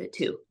struggle with it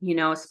too,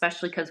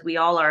 especially because we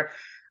all are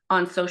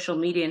on social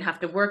media and have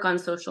to work on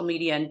social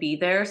media and be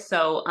there.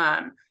 So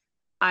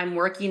I'm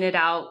working it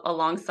out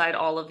alongside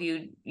all of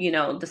you,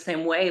 the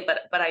same way. But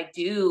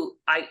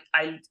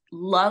I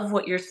love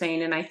what you're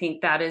saying. And I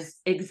think that is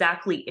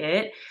exactly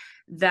it.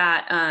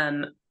 That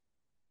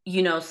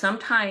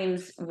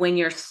sometimes when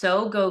you're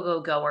so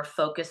go or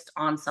focused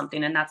on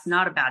something, and that's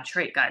not a bad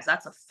trait, guys,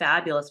 that's a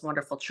fabulous,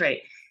 wonderful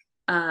trait.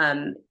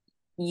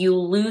 You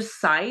lose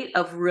sight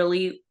of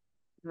really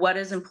what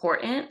is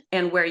important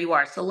and where you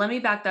are. So let me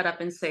back that up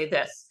and say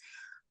this.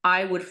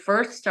 I would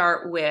first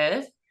start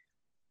with,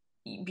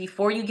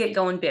 before you get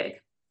going big,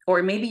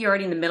 or maybe you're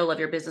already in the middle of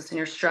your business and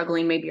you're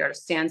struggling, maybe you're at a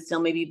standstill,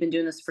 maybe you've been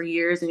doing this for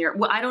years and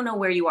I don't know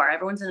where you are.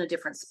 Everyone's in a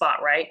different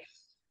spot, right?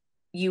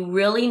 You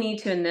really need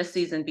to, in this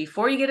season,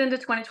 before you get into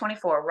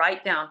 2024,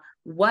 write down,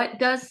 what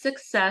does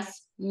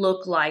success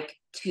look like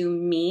to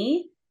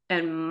me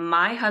and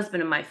my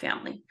husband and my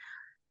family?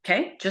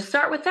 Okay, just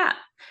start with that.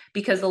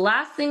 Because the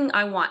last thing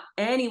I want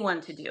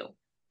anyone to do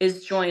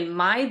is join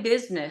my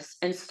business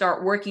and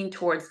start working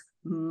towards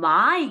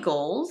my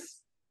goals.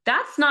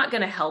 That's not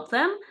going to help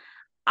them.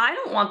 I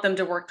don't want them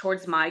to work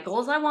towards my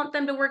goals. I want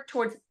them to work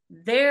towards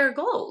their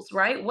goals,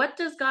 right? What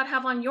does God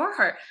have on your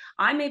heart?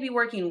 I may be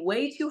working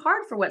way too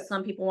hard for what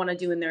some people want to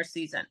do in their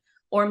season,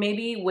 or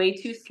maybe way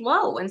too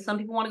slow, and some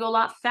people want to go a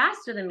lot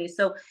faster than me.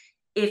 So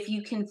if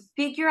you can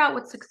figure out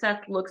what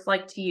success looks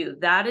like to you,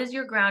 that is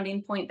your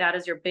grounding point. That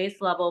is your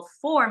base level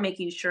for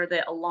making sure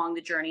that along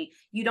the journey,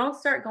 you don't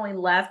start going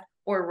left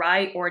or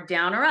right or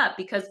down or up,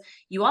 because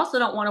you also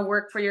don't want to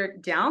work for your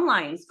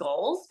downline's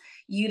goals.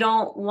 You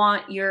don't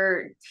want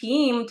your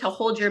team to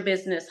hold your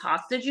business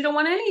hostage. You don't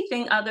want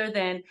anything other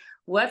than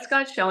what's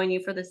God showing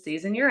you for the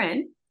season you're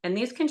in. And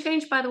these can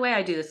change, by the way.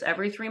 I do this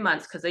every 3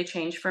 months because they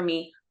change for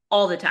me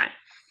all the time.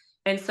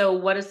 And so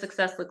what does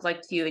success look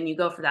like to you? And you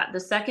go for that. The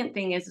second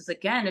thing is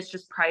again, it's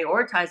just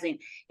prioritizing.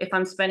 If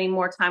I'm spending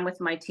more time with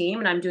my team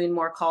and I'm doing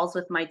more calls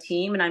with my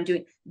team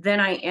and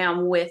then I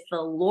am with the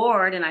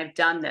Lord. And I've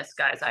done this,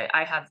 guys.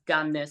 I have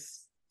done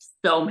this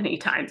so many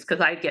times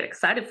because I get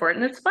excited for it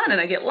and it's fun and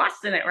I get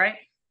lost in it, right?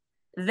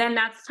 Then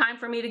that's time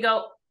for me to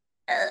go,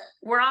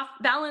 we're off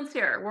balance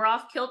here. We're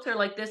off kilter.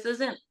 Like, this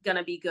isn't going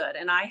to be good.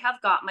 And I have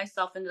got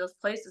myself into those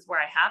places where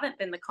I haven't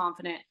been the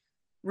confident,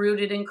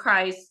 rooted in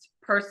Christ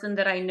person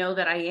that I know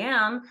that I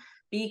am,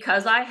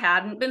 because I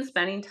hadn't been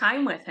spending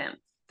time with him.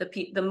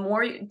 The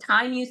more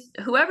time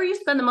whoever you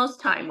spend the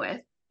most time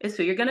with is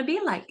who you're going to be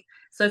like.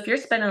 So if you're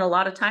spending a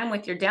lot of time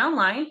with your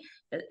downline,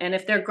 and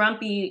if they're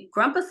grumpy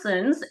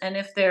grumpusons, and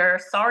if they're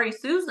sorry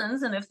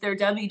Susans, and if they're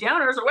Debbie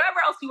Downers, or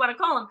whatever else you want to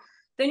call them,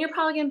 then you're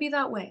probably going to be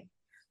that way.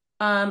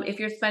 If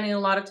you're spending a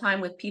lot of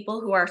time with people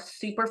who are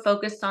super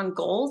focused on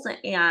goals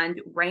and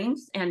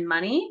ranks and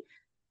money,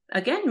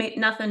 again,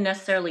 nothing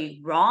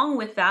necessarily wrong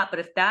with that, but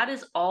if that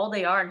is all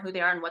they are and who they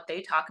are and what they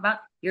talk about,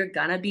 you're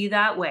gonna be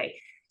that way.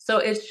 So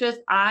it's just,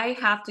 I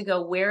have to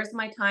go, where's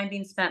my time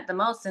being spent the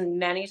most? And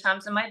many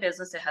times in my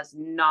business, it has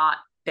not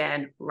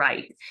been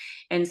right.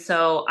 And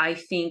so I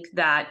think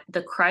that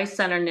the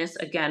Christ-centeredness,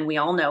 again, we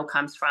all know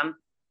comes from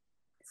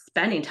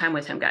spending time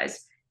with him,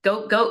 guys.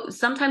 Go.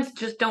 Sometimes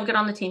just don't get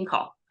on the team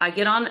call. I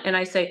get on and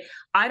I say,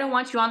 I don't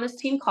want you on this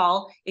team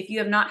call if you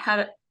have not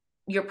had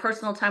your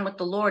personal time with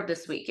the Lord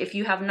this week. If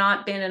you have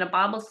not been in a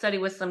Bible study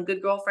with some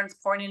good girlfriends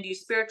pouring into you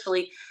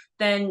spiritually,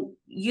 then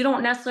you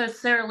don't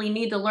necessarily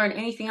need to learn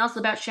anything else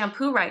about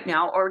shampoo right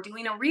now or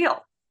doing a reel.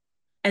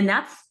 And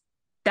that's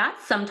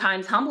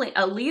sometimes humbling.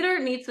 A leader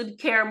needs to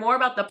care more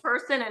about the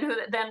person and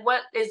than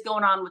what is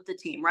going on with the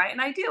team, right?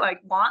 And I do. I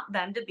want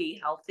them to be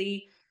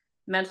healthy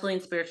mentally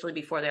and spiritually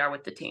before they are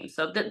with the team.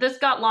 So this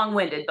got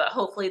long-winded, but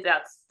hopefully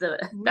that's what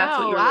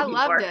No, you're I looking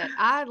loved for. it.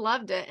 I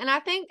loved it. And I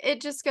think it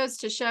just goes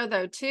to show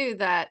though too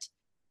that,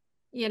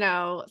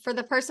 for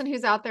the person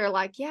who's out there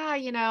like, yeah,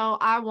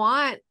 I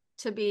want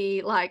to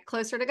be like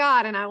closer to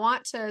God and I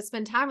want to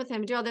spend time with him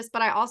and do all this,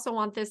 but I also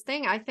want this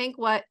thing. I think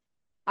what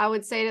I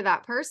would say to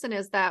that person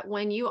is that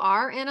when you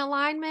are in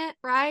alignment,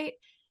 right,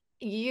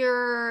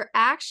 your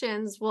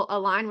actions will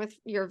align with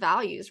your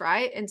values,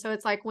 right? And so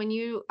it's like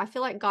I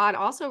feel like God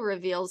also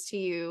reveals to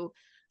you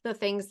the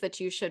things that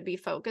you should be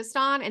focused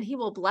on, and he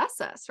will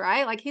bless us,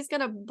 right? Like he's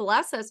going to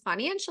bless us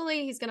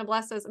financially. He's going to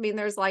bless us. I mean,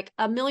 there's like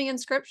a million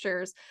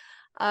scriptures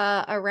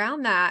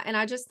around that. And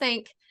I just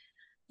think,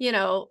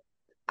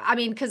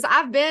 because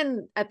I've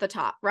been at the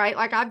top, right?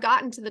 Like I've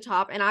gotten to the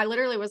top and I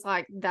literally was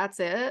like,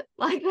 that's it.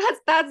 Like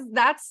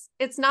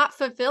it's not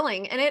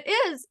fulfilling. And it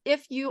is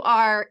if you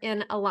are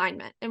in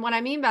alignment. And what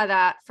I mean by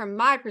that, from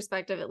my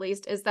perspective, at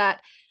least, is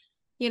that,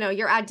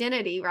 your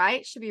identity,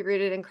 right, should be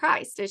rooted in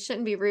Christ. It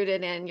shouldn't be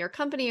rooted in your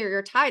company or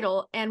your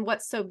title. And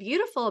what's so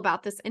beautiful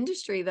about this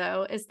industry,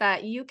 though, is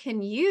that you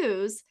can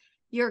use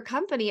your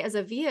company as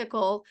a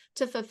vehicle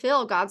to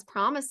fulfill God's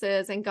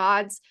promises and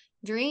God's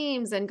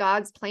dreams and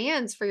God's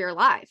plans for your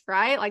life,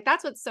 right? Like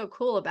that's what's so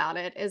cool about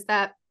it, is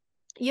that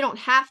you don't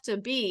have to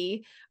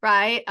be,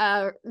 right,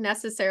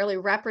 necessarily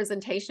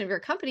representation of your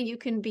company. You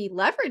can be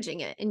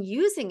leveraging it and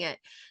using it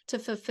to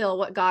fulfill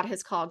what God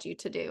has called you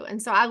to do.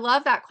 And so I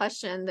love that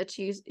question that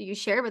you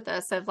shared with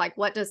us of like,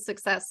 what does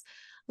success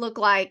look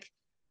like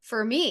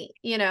for me,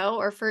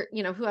 or for,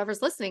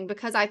 whoever's listening?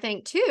 Because I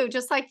think too,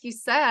 just like you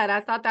said, I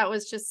thought that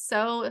was just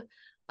so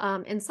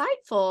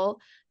insightful.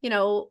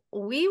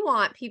 We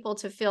want people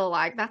to feel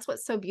like, that's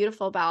what's so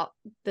beautiful about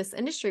this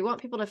industry. We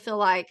want people to feel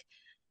like,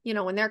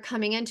 when they're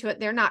coming into it,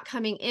 they're not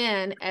coming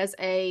in as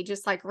a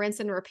just like rinse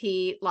and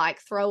repeat,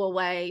 like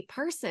throwaway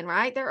person,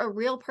 right? They're a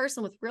real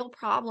person with real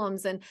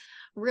problems and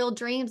real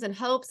dreams and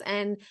hopes.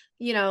 And,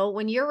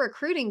 when you're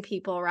recruiting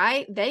people,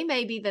 right, they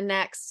may be the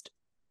next,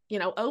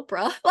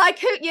 Oprah, like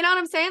who, you know what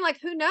I'm saying?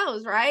 Like, who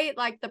knows, right?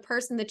 Like the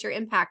person that you're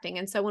impacting.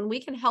 And so when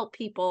we can help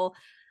people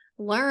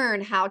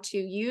learn how to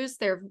use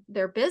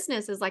their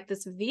business as like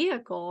this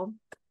vehicle,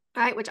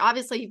 right, which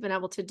obviously you've been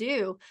able to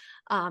do,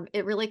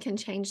 it really can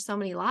change so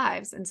many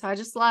lives. And so I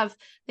just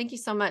thank you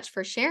so much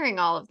for sharing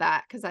all of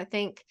that, because I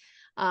think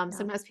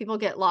sometimes people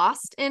get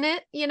lost in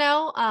it,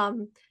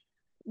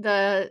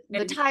 the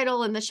And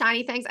title and the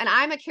shiny things. And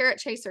I'm a carrot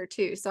chaser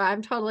too. So I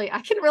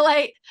can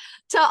relate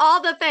to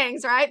all the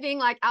things, right? Being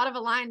like out of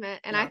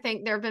alignment. And I yeah,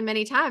 think there have been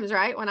many times,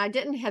 right, when I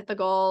didn't hit the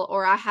goal,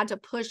 or I had to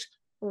push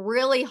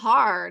really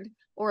hard,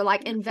 or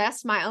like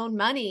invest my own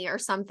money or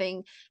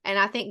something. And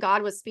I think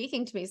God was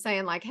speaking to me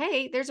saying like,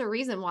 hey, there's a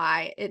reason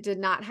why it did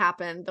not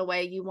happen the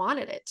way you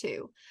wanted it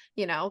to,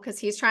 because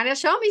he's trying to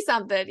show me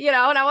something, and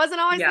I wasn't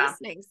always yeah.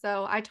 listening.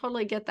 So I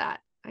totally get that.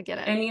 I get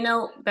it.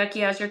 And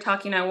Becky, as you're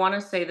talking, I want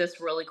to say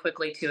this really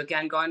quickly too.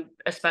 Again, going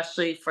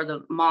especially for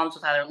the moms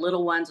with either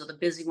little ones or the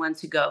busy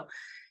ones who go,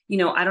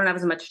 I don't have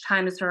as much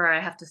time as her. I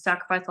have to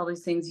sacrifice all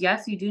these things.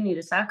 Yes, you do need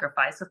to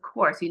sacrifice. Of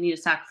course, you need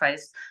to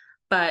sacrifice.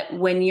 But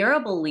when you're a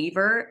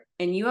believer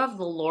and you have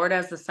the Lord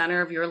as the center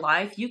of your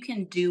life, you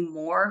can do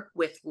more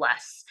with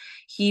less.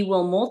 He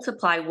will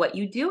multiply what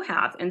you do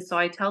have. And so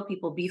I tell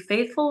people, be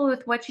faithful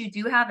with what you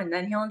do have, and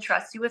then he'll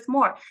entrust you with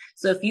more.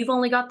 So if you've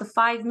only got the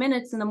 5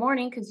 minutes in the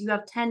morning because you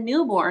have 10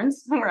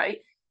 newborns, right?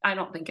 I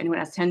don't think anyone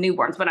has 10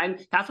 newborns, but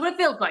that's what it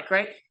feels like,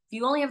 right? If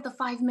you only have the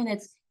 5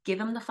 minutes, give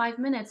them the 5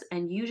 minutes,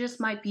 and you just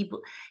might be,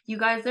 you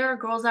guys, there are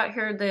girls out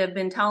here that have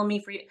been telling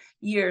me for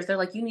years, they're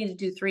like, you need to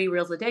do 3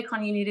 reels a day,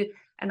 Connie, you need to,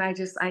 and I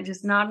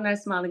just nod and I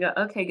smile and go,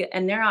 okay, good.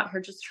 And they're out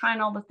here just trying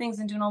all the things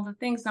and doing all the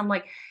things. And I'm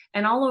like,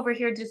 and all over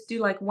here, just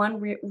do like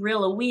 1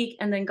 reel a week,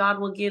 and then God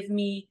will give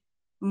me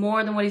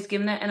more than what he's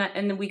given it.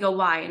 And then we go,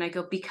 why? And I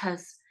go,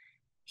 because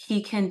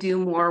he can do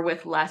more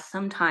with less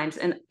sometimes,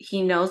 and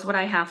he knows what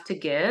I have to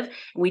give.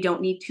 We don't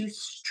need to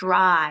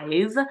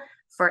strive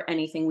for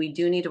anything. We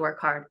do need to work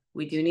hard.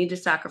 We do need to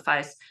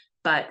sacrifice,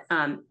 but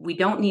we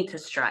don't need to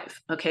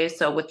strive. Okay,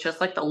 so with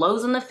just like the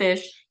loaves and the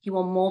fish, he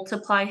will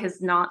multiply.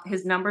 His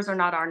numbers are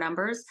not our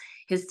numbers.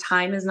 His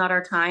time is not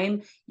our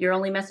time. You're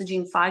only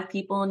messaging 5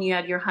 people and you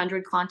had your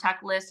 100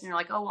 contact list and you're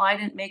like, oh, well, I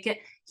didn't make it.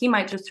 He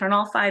might just turn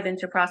all 5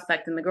 into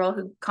prospect, and the girl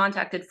who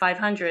contacted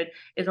 500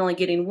 is only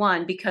getting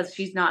 1 because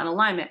she's not in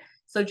alignment.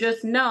 So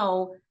just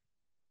know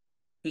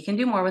he can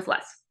do more with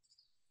less.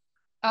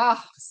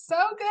 Oh, so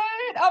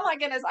good. Oh my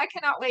goodness. I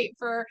cannot wait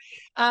for,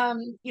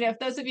 if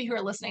those of you who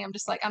are listening, I'm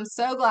just like, I'm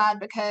so glad,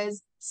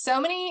 because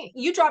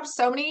you dropped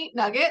so many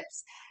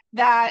nuggets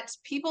that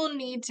people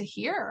need to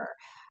hear,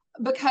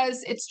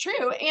 because it's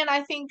true. And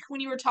I think when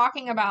you were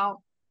talking about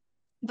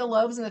the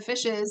loaves and the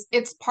fishes,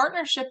 it's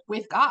partnership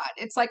with God.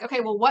 It's like, okay,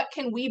 well, what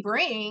can we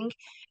bring,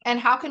 and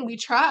how can we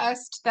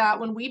trust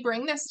that when we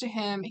bring this to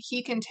him,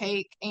 he can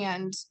take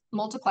and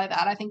multiply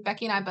that? I think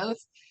Becky and I both,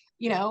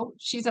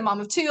 she's a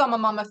mom of 2, I'm a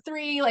mom of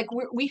 3. Like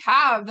we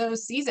have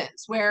those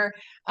seasons where,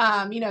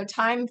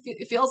 time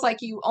feels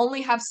like you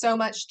only have so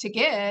much to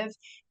give,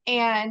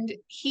 and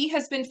he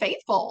has been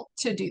faithful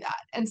to do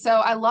that. And so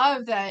I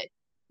love that,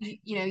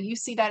 you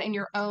see that in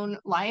your own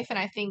life. And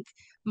I think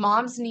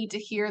moms need to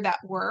hear that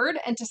word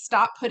and to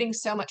stop putting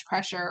so much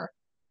pressure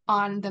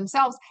on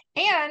themselves,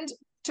 and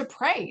to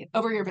pray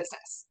over your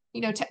business,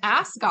 to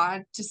ask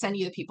God to send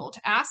you the people,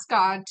 to ask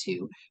God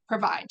to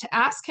provide, to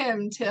ask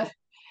him to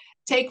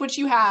take what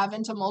you have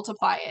and to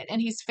multiply it.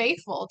 And he's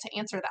faithful to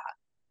answer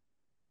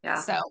that.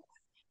 Yeah.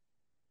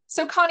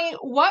 So Connie,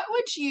 what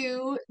would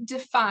you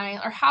define,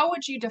 or how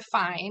would you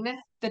define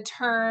the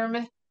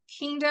term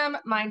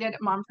kingdom-minded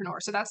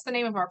mompreneur? So that's the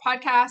name of our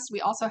podcast.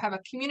 We also have a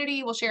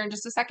community we'll share in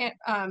just a second,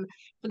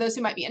 for those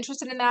who might be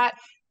interested in that.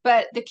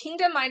 But the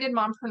kingdom-minded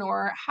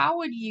mompreneur, how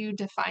would you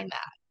define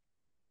that?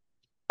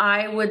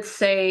 I would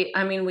say,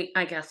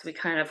 I guess we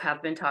kind of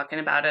have been talking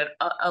about it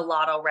a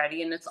lot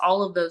already, and it's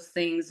all of those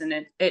things. And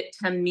it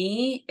to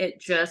me,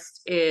 it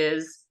just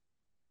is,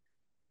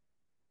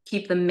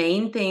 keep the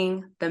main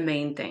thing the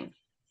main thing.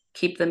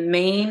 Keep the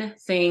main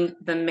thing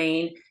the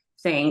main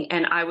thing.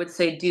 And I would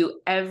say, do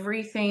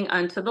everything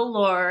unto the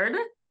Lord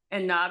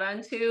and not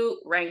unto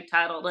rank,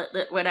 title,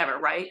 whatever,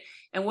 right?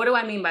 And what do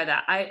I mean by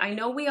that? I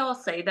know we all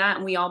say that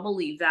and we all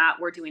believe that.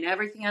 We're doing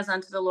everything as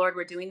unto the Lord.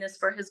 We're doing this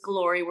for his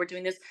glory. We're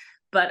doing this.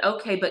 But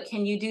okay, but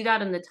can you do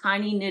that in the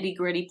tiny nitty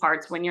gritty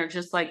parts when you're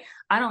just like,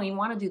 I don't even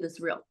want to do this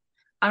reel.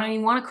 I don't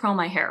even want to curl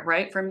my hair,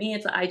 right? For me,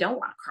 it's, I don't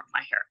want to curl my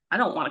hair. I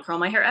don't want to curl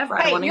my hair ever.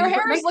 I don't want your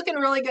hair is looking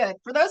really good.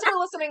 For those who are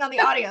listening on the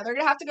audio, they're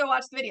going to have to go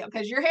watch the video,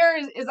 because your hair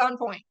is on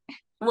point.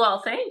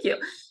 Well, thank you.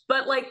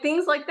 But like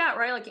things like that,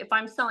 right? Like if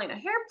I'm selling a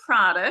hair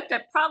product,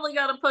 I probably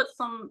got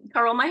to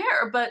curl my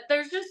hair, but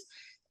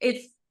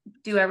it's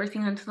do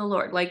everything unto the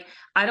Lord. Like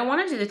I don't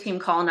want to do the team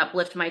call and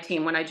uplift my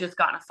team when I just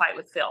got in a fight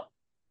with Phil.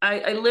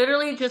 I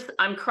literally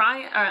I'm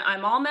crying.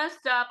 I'm all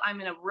messed up.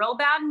 I'm in a real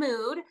bad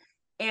mood.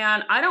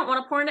 And I don't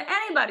want to pour into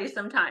anybody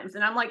sometimes.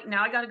 And I'm like,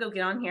 now I got to go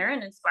get on here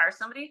and inspire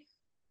somebody.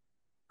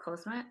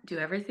 Close my, do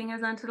everything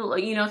as unto the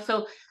Lord.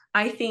 So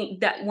I think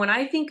that when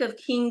I think of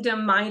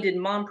kingdom-minded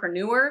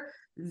mompreneur,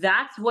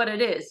 that's what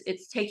it is.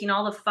 It's taking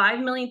all the 5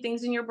 million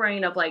things in your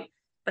brain of like,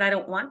 but I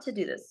don't want to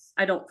do this.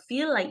 I don't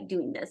feel like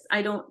doing this.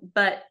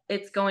 But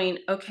it's going,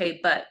 okay,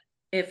 but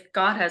if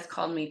God has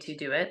called me to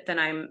do it, then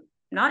I'm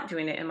not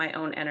doing it in my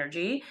own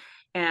energy.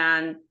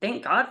 And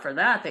thank God for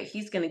that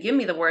he's going to give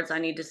me the words I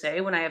need to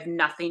say when I have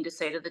nothing to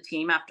say to the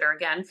team after,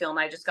 again, Phil and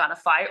I just got in a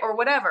fight or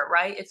whatever,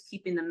 right? It's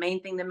keeping the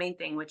main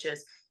thing, which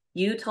is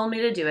You told me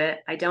to do it.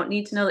 I don't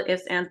need to know the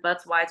ifs, ands,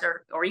 buts, whys,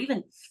 or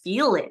even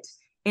feel it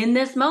in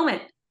this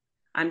moment.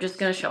 I'm just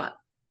going to show up.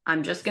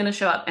 I'm just going to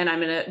show up, and I'm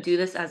going to do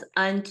this as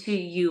unto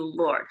you,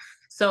 Lord.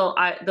 So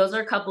those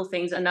are a couple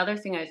things. Another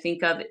thing I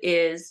think of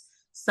is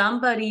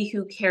somebody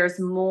who cares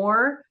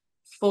more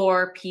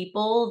for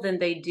people than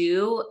they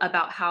do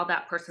about how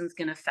that person's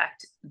going to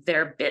affect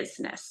their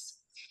business.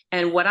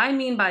 And what I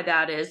mean by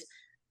that is,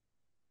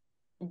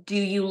 do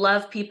you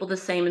love people the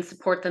same and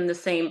support them the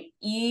same,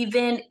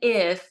 even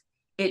if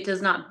it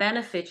does not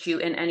benefit you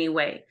in any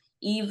way?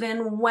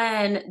 Even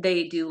when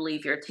they do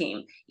leave your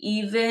team,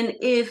 even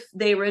if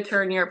they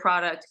return your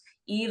product,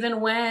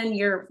 even when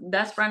your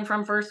best friend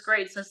from first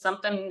grade says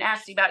something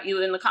nasty about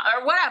you in the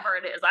or whatever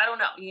it is, I don't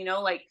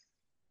know, like,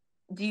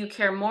 do you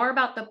care more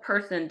about the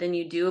person than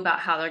you do about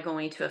how they're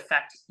going to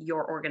affect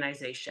your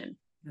organization?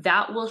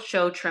 That will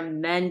show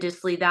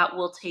tremendously. That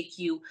will take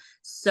you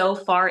so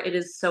far. It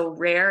is so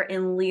rare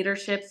in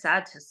leadership,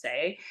 sad to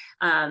say.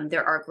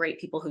 There are great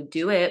people who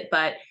do it,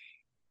 but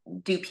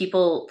do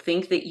people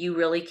think that you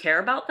really care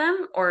about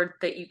them, or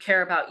that you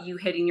care about you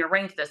hitting your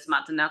rank this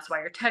month and that's why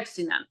you're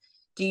texting them?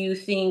 Do you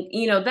think,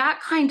 that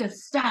kind of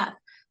stuff?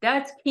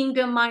 That's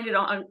kingdom minded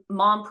on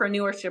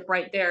mompreneurship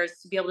right there, is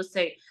to be able to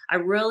say, I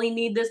really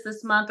need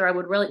this month, or I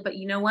would really, but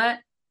you know what?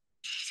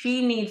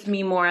 She needs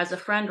me more as a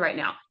friend right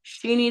now.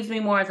 She needs me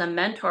more as a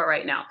mentor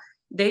right now.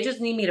 They just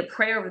need me to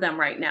pray over them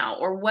right now,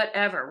 or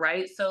whatever,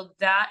 right? So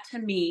that to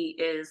me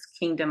is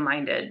kingdom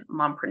minded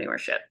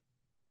mompreneurship.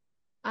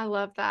 I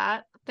love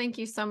that. Thank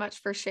you so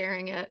much for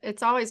sharing it.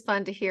 It's always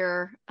fun to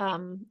hear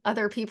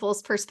other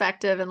people's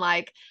perspective and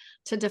like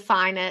to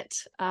define it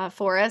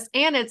for us.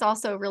 And it's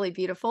also really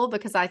beautiful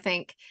because I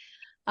think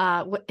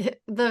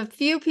the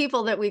few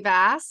people that we've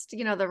asked,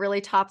 the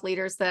really top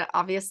leaders that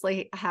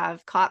obviously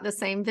have caught the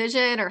same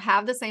vision or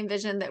have the same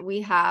vision that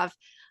we have,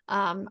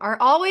 are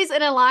always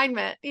in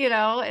alignment,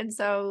 and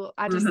so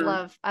I just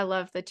I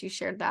love that you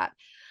shared that.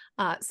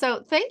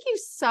 So thank you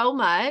so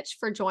much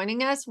for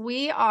joining us.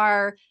 We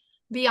are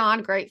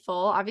beyond grateful.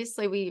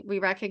 Obviously, we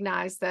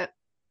recognize that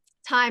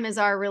time is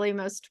our really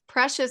most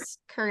precious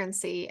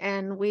currency,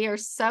 and we are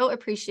so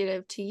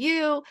appreciative to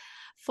you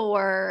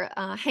for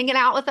hanging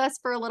out with us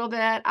for a little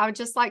bit. I would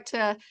just like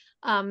to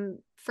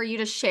for you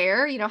to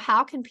share,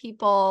 how can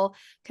people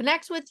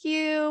connect with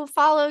you,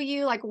 follow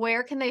you, like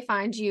where can they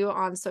find you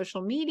on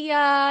social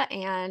media,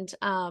 and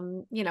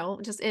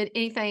just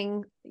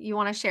anything you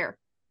want to share.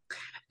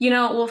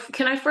 Well,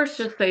 can I first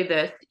just say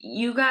this?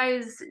 You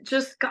guys,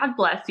 just God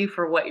bless you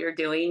for what you're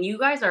doing. You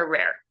guys are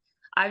rare.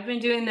 I've been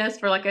doing this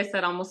for, like I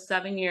said, almost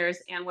 7 years.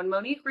 And when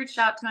Monique reached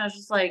out to me, I was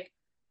just like,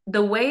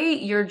 the way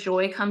your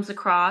joy comes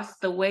across,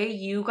 the way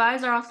you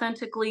guys are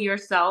authentically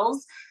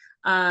yourselves,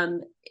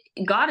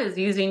 God is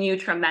using you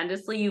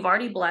tremendously. You've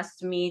already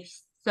blessed me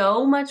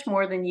so much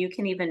more than you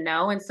can even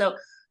know. And so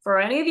for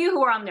any of you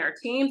who are on their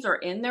teams or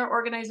in their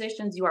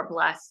organizations, you are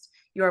blessed.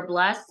 You are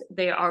blessed.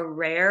 They are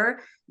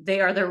rare. They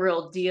are the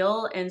real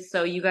deal. And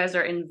so you guys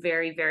are in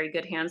very, very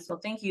good hands. So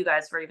thank you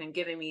guys for even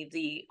giving me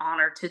the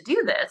honor to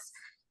do this.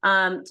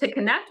 To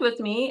connect with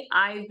me,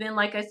 I've been,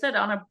 like I said,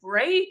 on a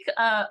break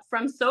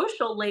from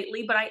social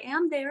lately, but I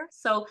am there.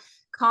 So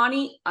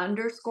Connie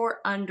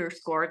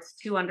 __, it's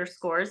 2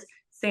 underscores,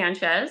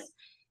 Sanchez.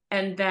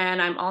 And then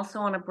I'm also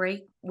on a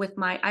break with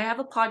I have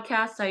a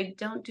podcast. I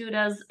don't do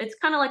it it's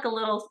kind of like a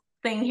little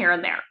thing here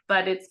and there,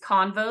 but it's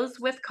Convos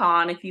with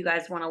Con. If you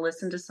guys want to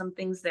listen to some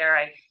things there,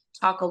 I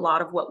talk a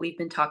lot of what we've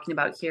been talking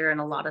about here and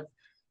a lot of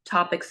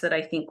topics that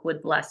I think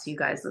would bless you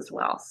guys as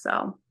well.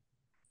 So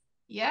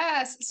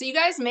yes. So you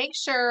guys make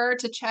sure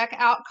to check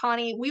out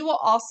Connie. We will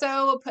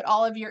also put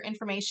all of your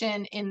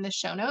information in the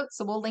show notes.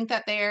 So we'll link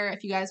that there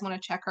if you guys want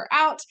to check her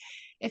out,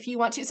 if you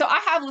want to. So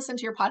I have listened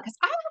to your podcast.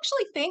 I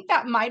actually think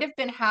that might have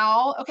been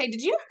okay,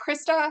 did you have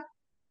Krista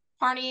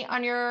Harney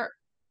on your,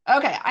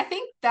 okay, I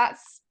think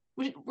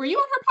were you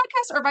on her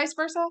podcast or vice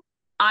versa?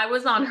 I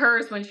was on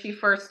hers when she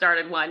first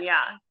started one. Yeah.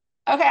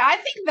 Okay, I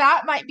think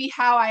that might be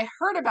how I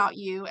heard about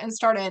you and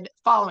started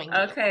following you.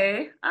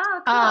 Okay.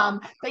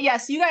 Cool. But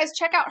yes, you guys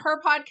check out her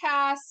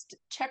podcast,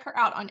 check her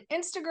out on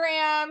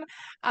Instagram.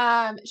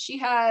 She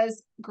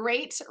has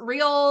great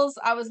reels.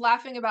 I was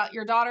laughing about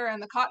your daughter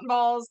and the cotton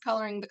balls,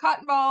 coloring the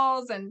cotton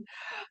balls and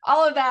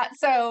all of that.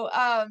 So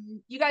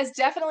you guys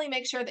definitely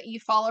make sure that you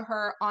follow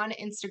her on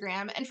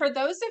Instagram. And for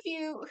those of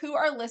you who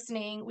are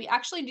listening, we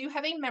actually do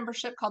have a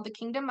membership called the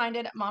Kingdom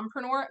Minded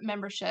Mompreneur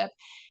Membership.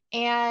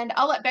 And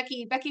I'll let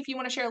Becky, if you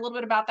want to share a little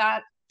bit about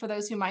that for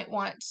those who might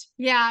want.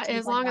 Yeah,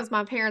 as long as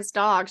my parents'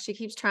 dog, she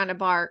keeps trying to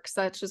bark.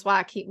 So that's just why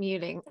I keep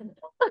muting.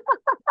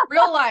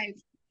 Real life.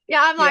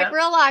 Yeah, I'm like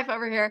real life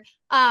over here.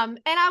 And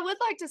I would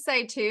like to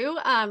say too,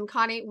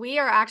 Connie, we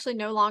are actually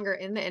no longer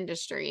in the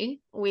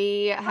industry.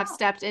 We have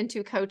stepped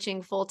into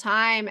coaching full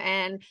time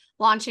and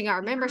launching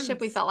our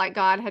membership. We felt like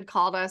God had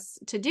called us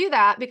to do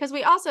that because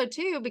we also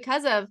too,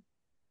 because of,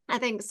 I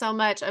think, so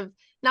much of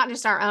not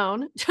just our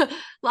own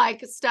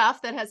like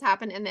stuff that has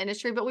happened in the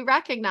industry, but we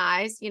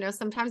recognize,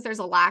 sometimes there's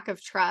a lack of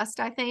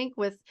trust, I think,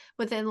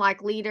 within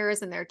like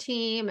leaders and their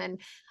team. And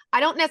I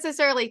don't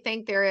necessarily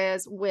think there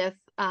is with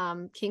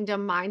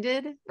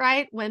kingdom-minded,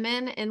 right,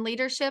 women in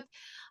leadership.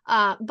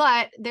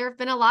 But there have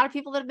been a lot of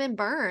people that have been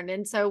burned.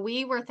 And so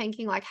we were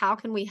thinking, like, how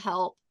can we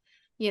help,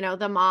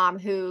 the mom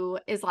who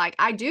is like,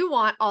 I do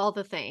want all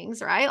the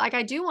things, right? Like,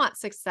 I do want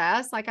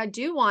success. Like, I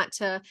do want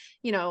to,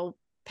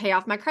 pay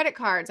off my credit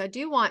cards. I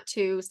do want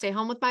to stay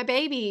home with my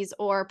babies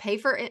or pay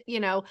for,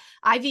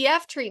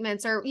 IVF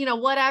treatments or,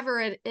 whatever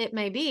it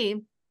may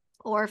be,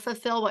 or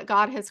fulfill what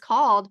God has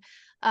called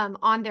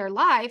on their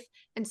life.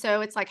 And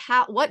so it's like,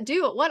 what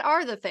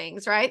are the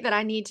things, right, that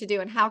I need to do,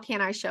 and how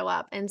can I show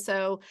up? And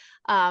so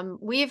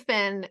we've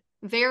been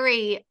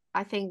very,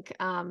 I think,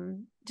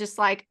 just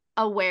like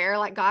aware,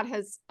 like God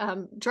has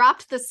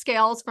dropped the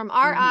scales from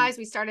our eyes.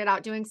 We started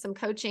out doing some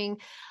coaching.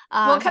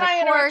 Well, can I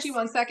interrupt you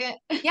 1 second?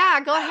 Yeah,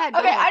 go ahead.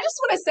 Okay, I just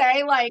want to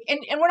say, like, and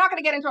we're not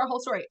going to get into our whole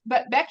story,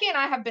 but Becky and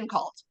I have been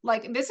called.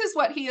 Like, this is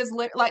what he is,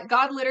 like,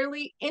 God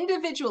literally,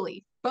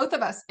 individually, both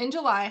of us in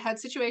July had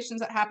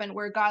situations that happened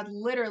where God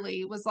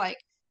literally was like,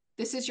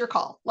 this is your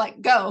call,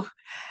 like, go.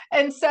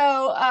 And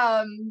so,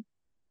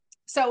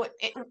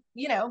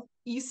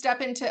 you step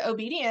into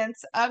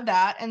obedience of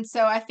that. And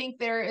so I think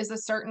there is a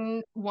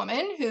certain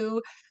woman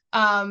who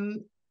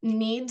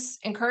needs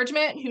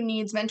encouragement, who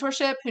needs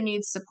mentorship, who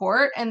needs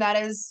support. And that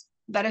is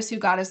who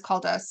God has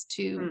called us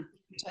to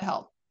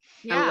help.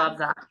 Yeah. I love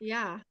that.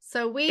 Yeah.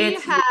 So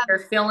you're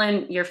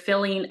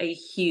filling a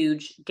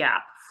huge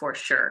gap for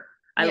sure.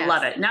 I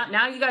love it.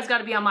 Now you guys got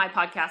to be on my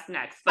podcast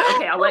next, but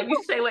okay, I'll let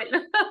you say what.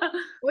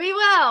 We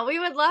will. We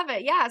would love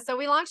it. Yeah. So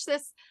we launched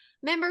this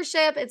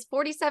membership. It's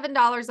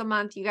 $47 a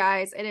month, you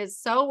guys. It is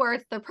so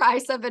worth the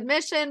price of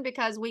admission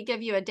because we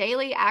give you a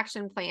daily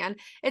action plan.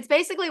 It's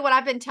basically what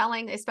I've been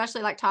telling,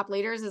 especially like top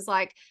leaders, is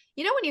like,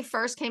 when you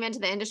first came into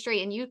the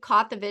industry and you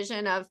caught the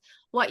vision of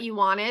what you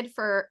wanted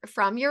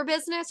from your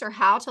business or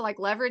how to like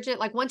leverage it,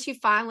 like once you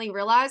finally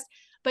realized,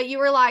 but you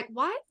were like,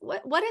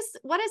 what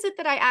is it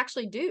that I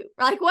actually do?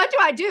 Like, what do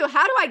I do?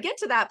 How do I get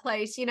to that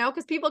place?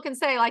 Because people can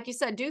say, like you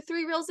said, do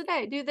 3 reels a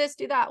day, do this,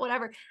 do that,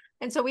 whatever.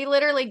 And so we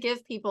literally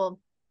give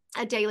people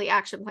a daily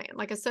action plan,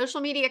 like a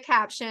social media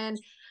caption,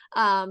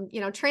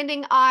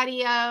 trending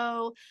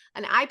audio,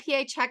 an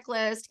IPA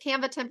checklist,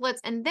 Canva templates.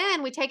 And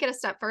then we take it a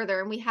step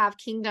further and we have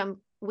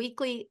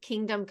weekly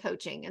kingdom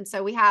coaching. And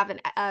so we have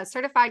a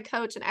certified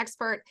coach, an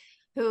expert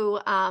who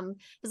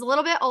is a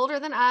little bit older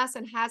than us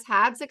and has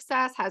had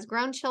success, has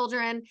grown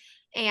children.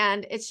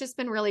 And it's just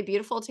been really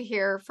beautiful to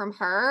hear from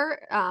her,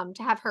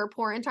 to have her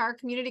pour into our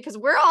community because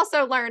we're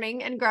also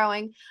learning and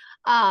growing.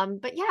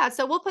 But yeah,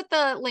 so we'll put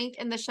the link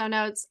in the show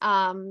notes,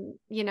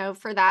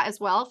 for that as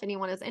well. If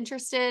anyone is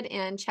interested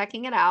in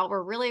checking it out,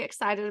 we're really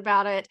excited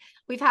about it.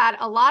 We've had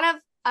a lot of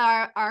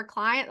our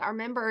clients, our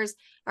members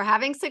are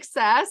having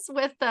success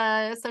with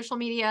the social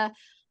media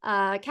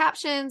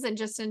captions and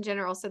just in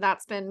general. So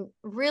that's been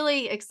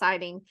really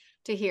exciting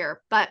to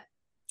hear. But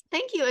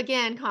thank you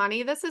again,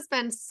 Connie. This has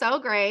been so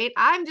great.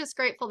 I'm just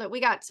grateful that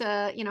we got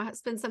to,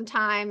 spend some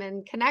time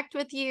and connect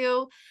with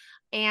you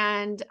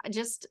and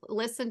just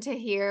listen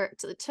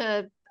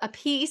to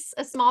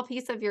a small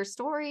piece of your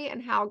story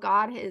and how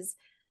God is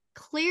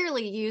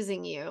clearly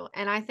using you.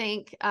 And I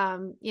think,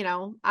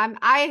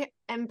 I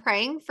am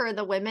praying for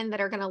the women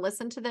that are going to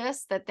listen to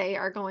this, that they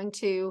are going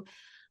to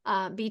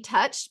be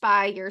touched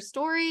by your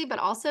story, but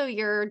also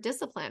your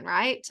discipline,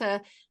 right?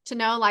 To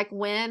know like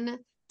when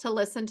to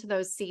listen to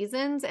those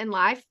seasons in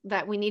life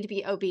that we need to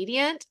be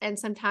obedient and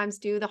sometimes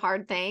do the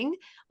hard thing,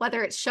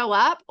 whether it's show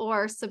up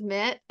or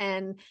submit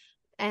and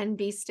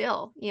be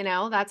still.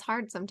 That's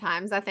hard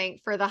sometimes, I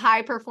think, for the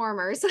high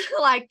performers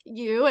like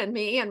you and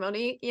me and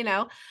Monique,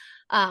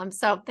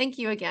 so thank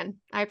you again.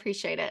 I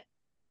appreciate it.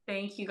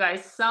 Thank you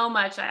guys so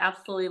much. I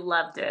absolutely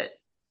loved it.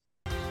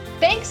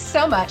 Thanks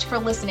so much for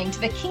listening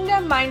to the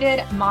Kingdom Minded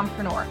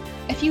Mompreneur.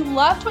 If you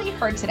loved what you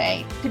heard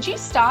today, could you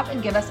stop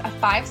and give us a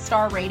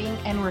 5-star rating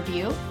and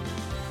review?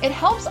 It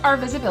helps our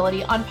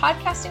visibility on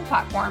podcasting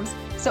platforms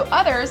so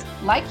others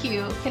like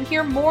you can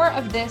hear more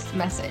of this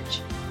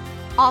message.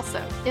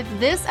 Also, if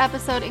this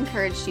episode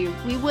encouraged you,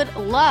 we would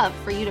love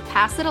for you to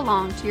pass it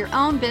along to your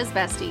own biz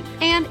bestie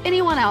and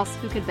anyone else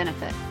who could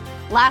benefit.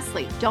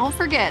 Lastly, don't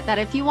forget that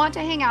if you want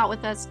to hang out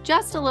with us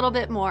just a little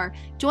bit more,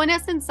 join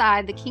us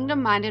inside the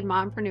Kingdom Minded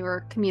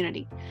Mompreneur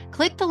community.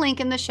 Click the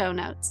link in the show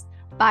notes.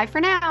 Bye for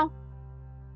now.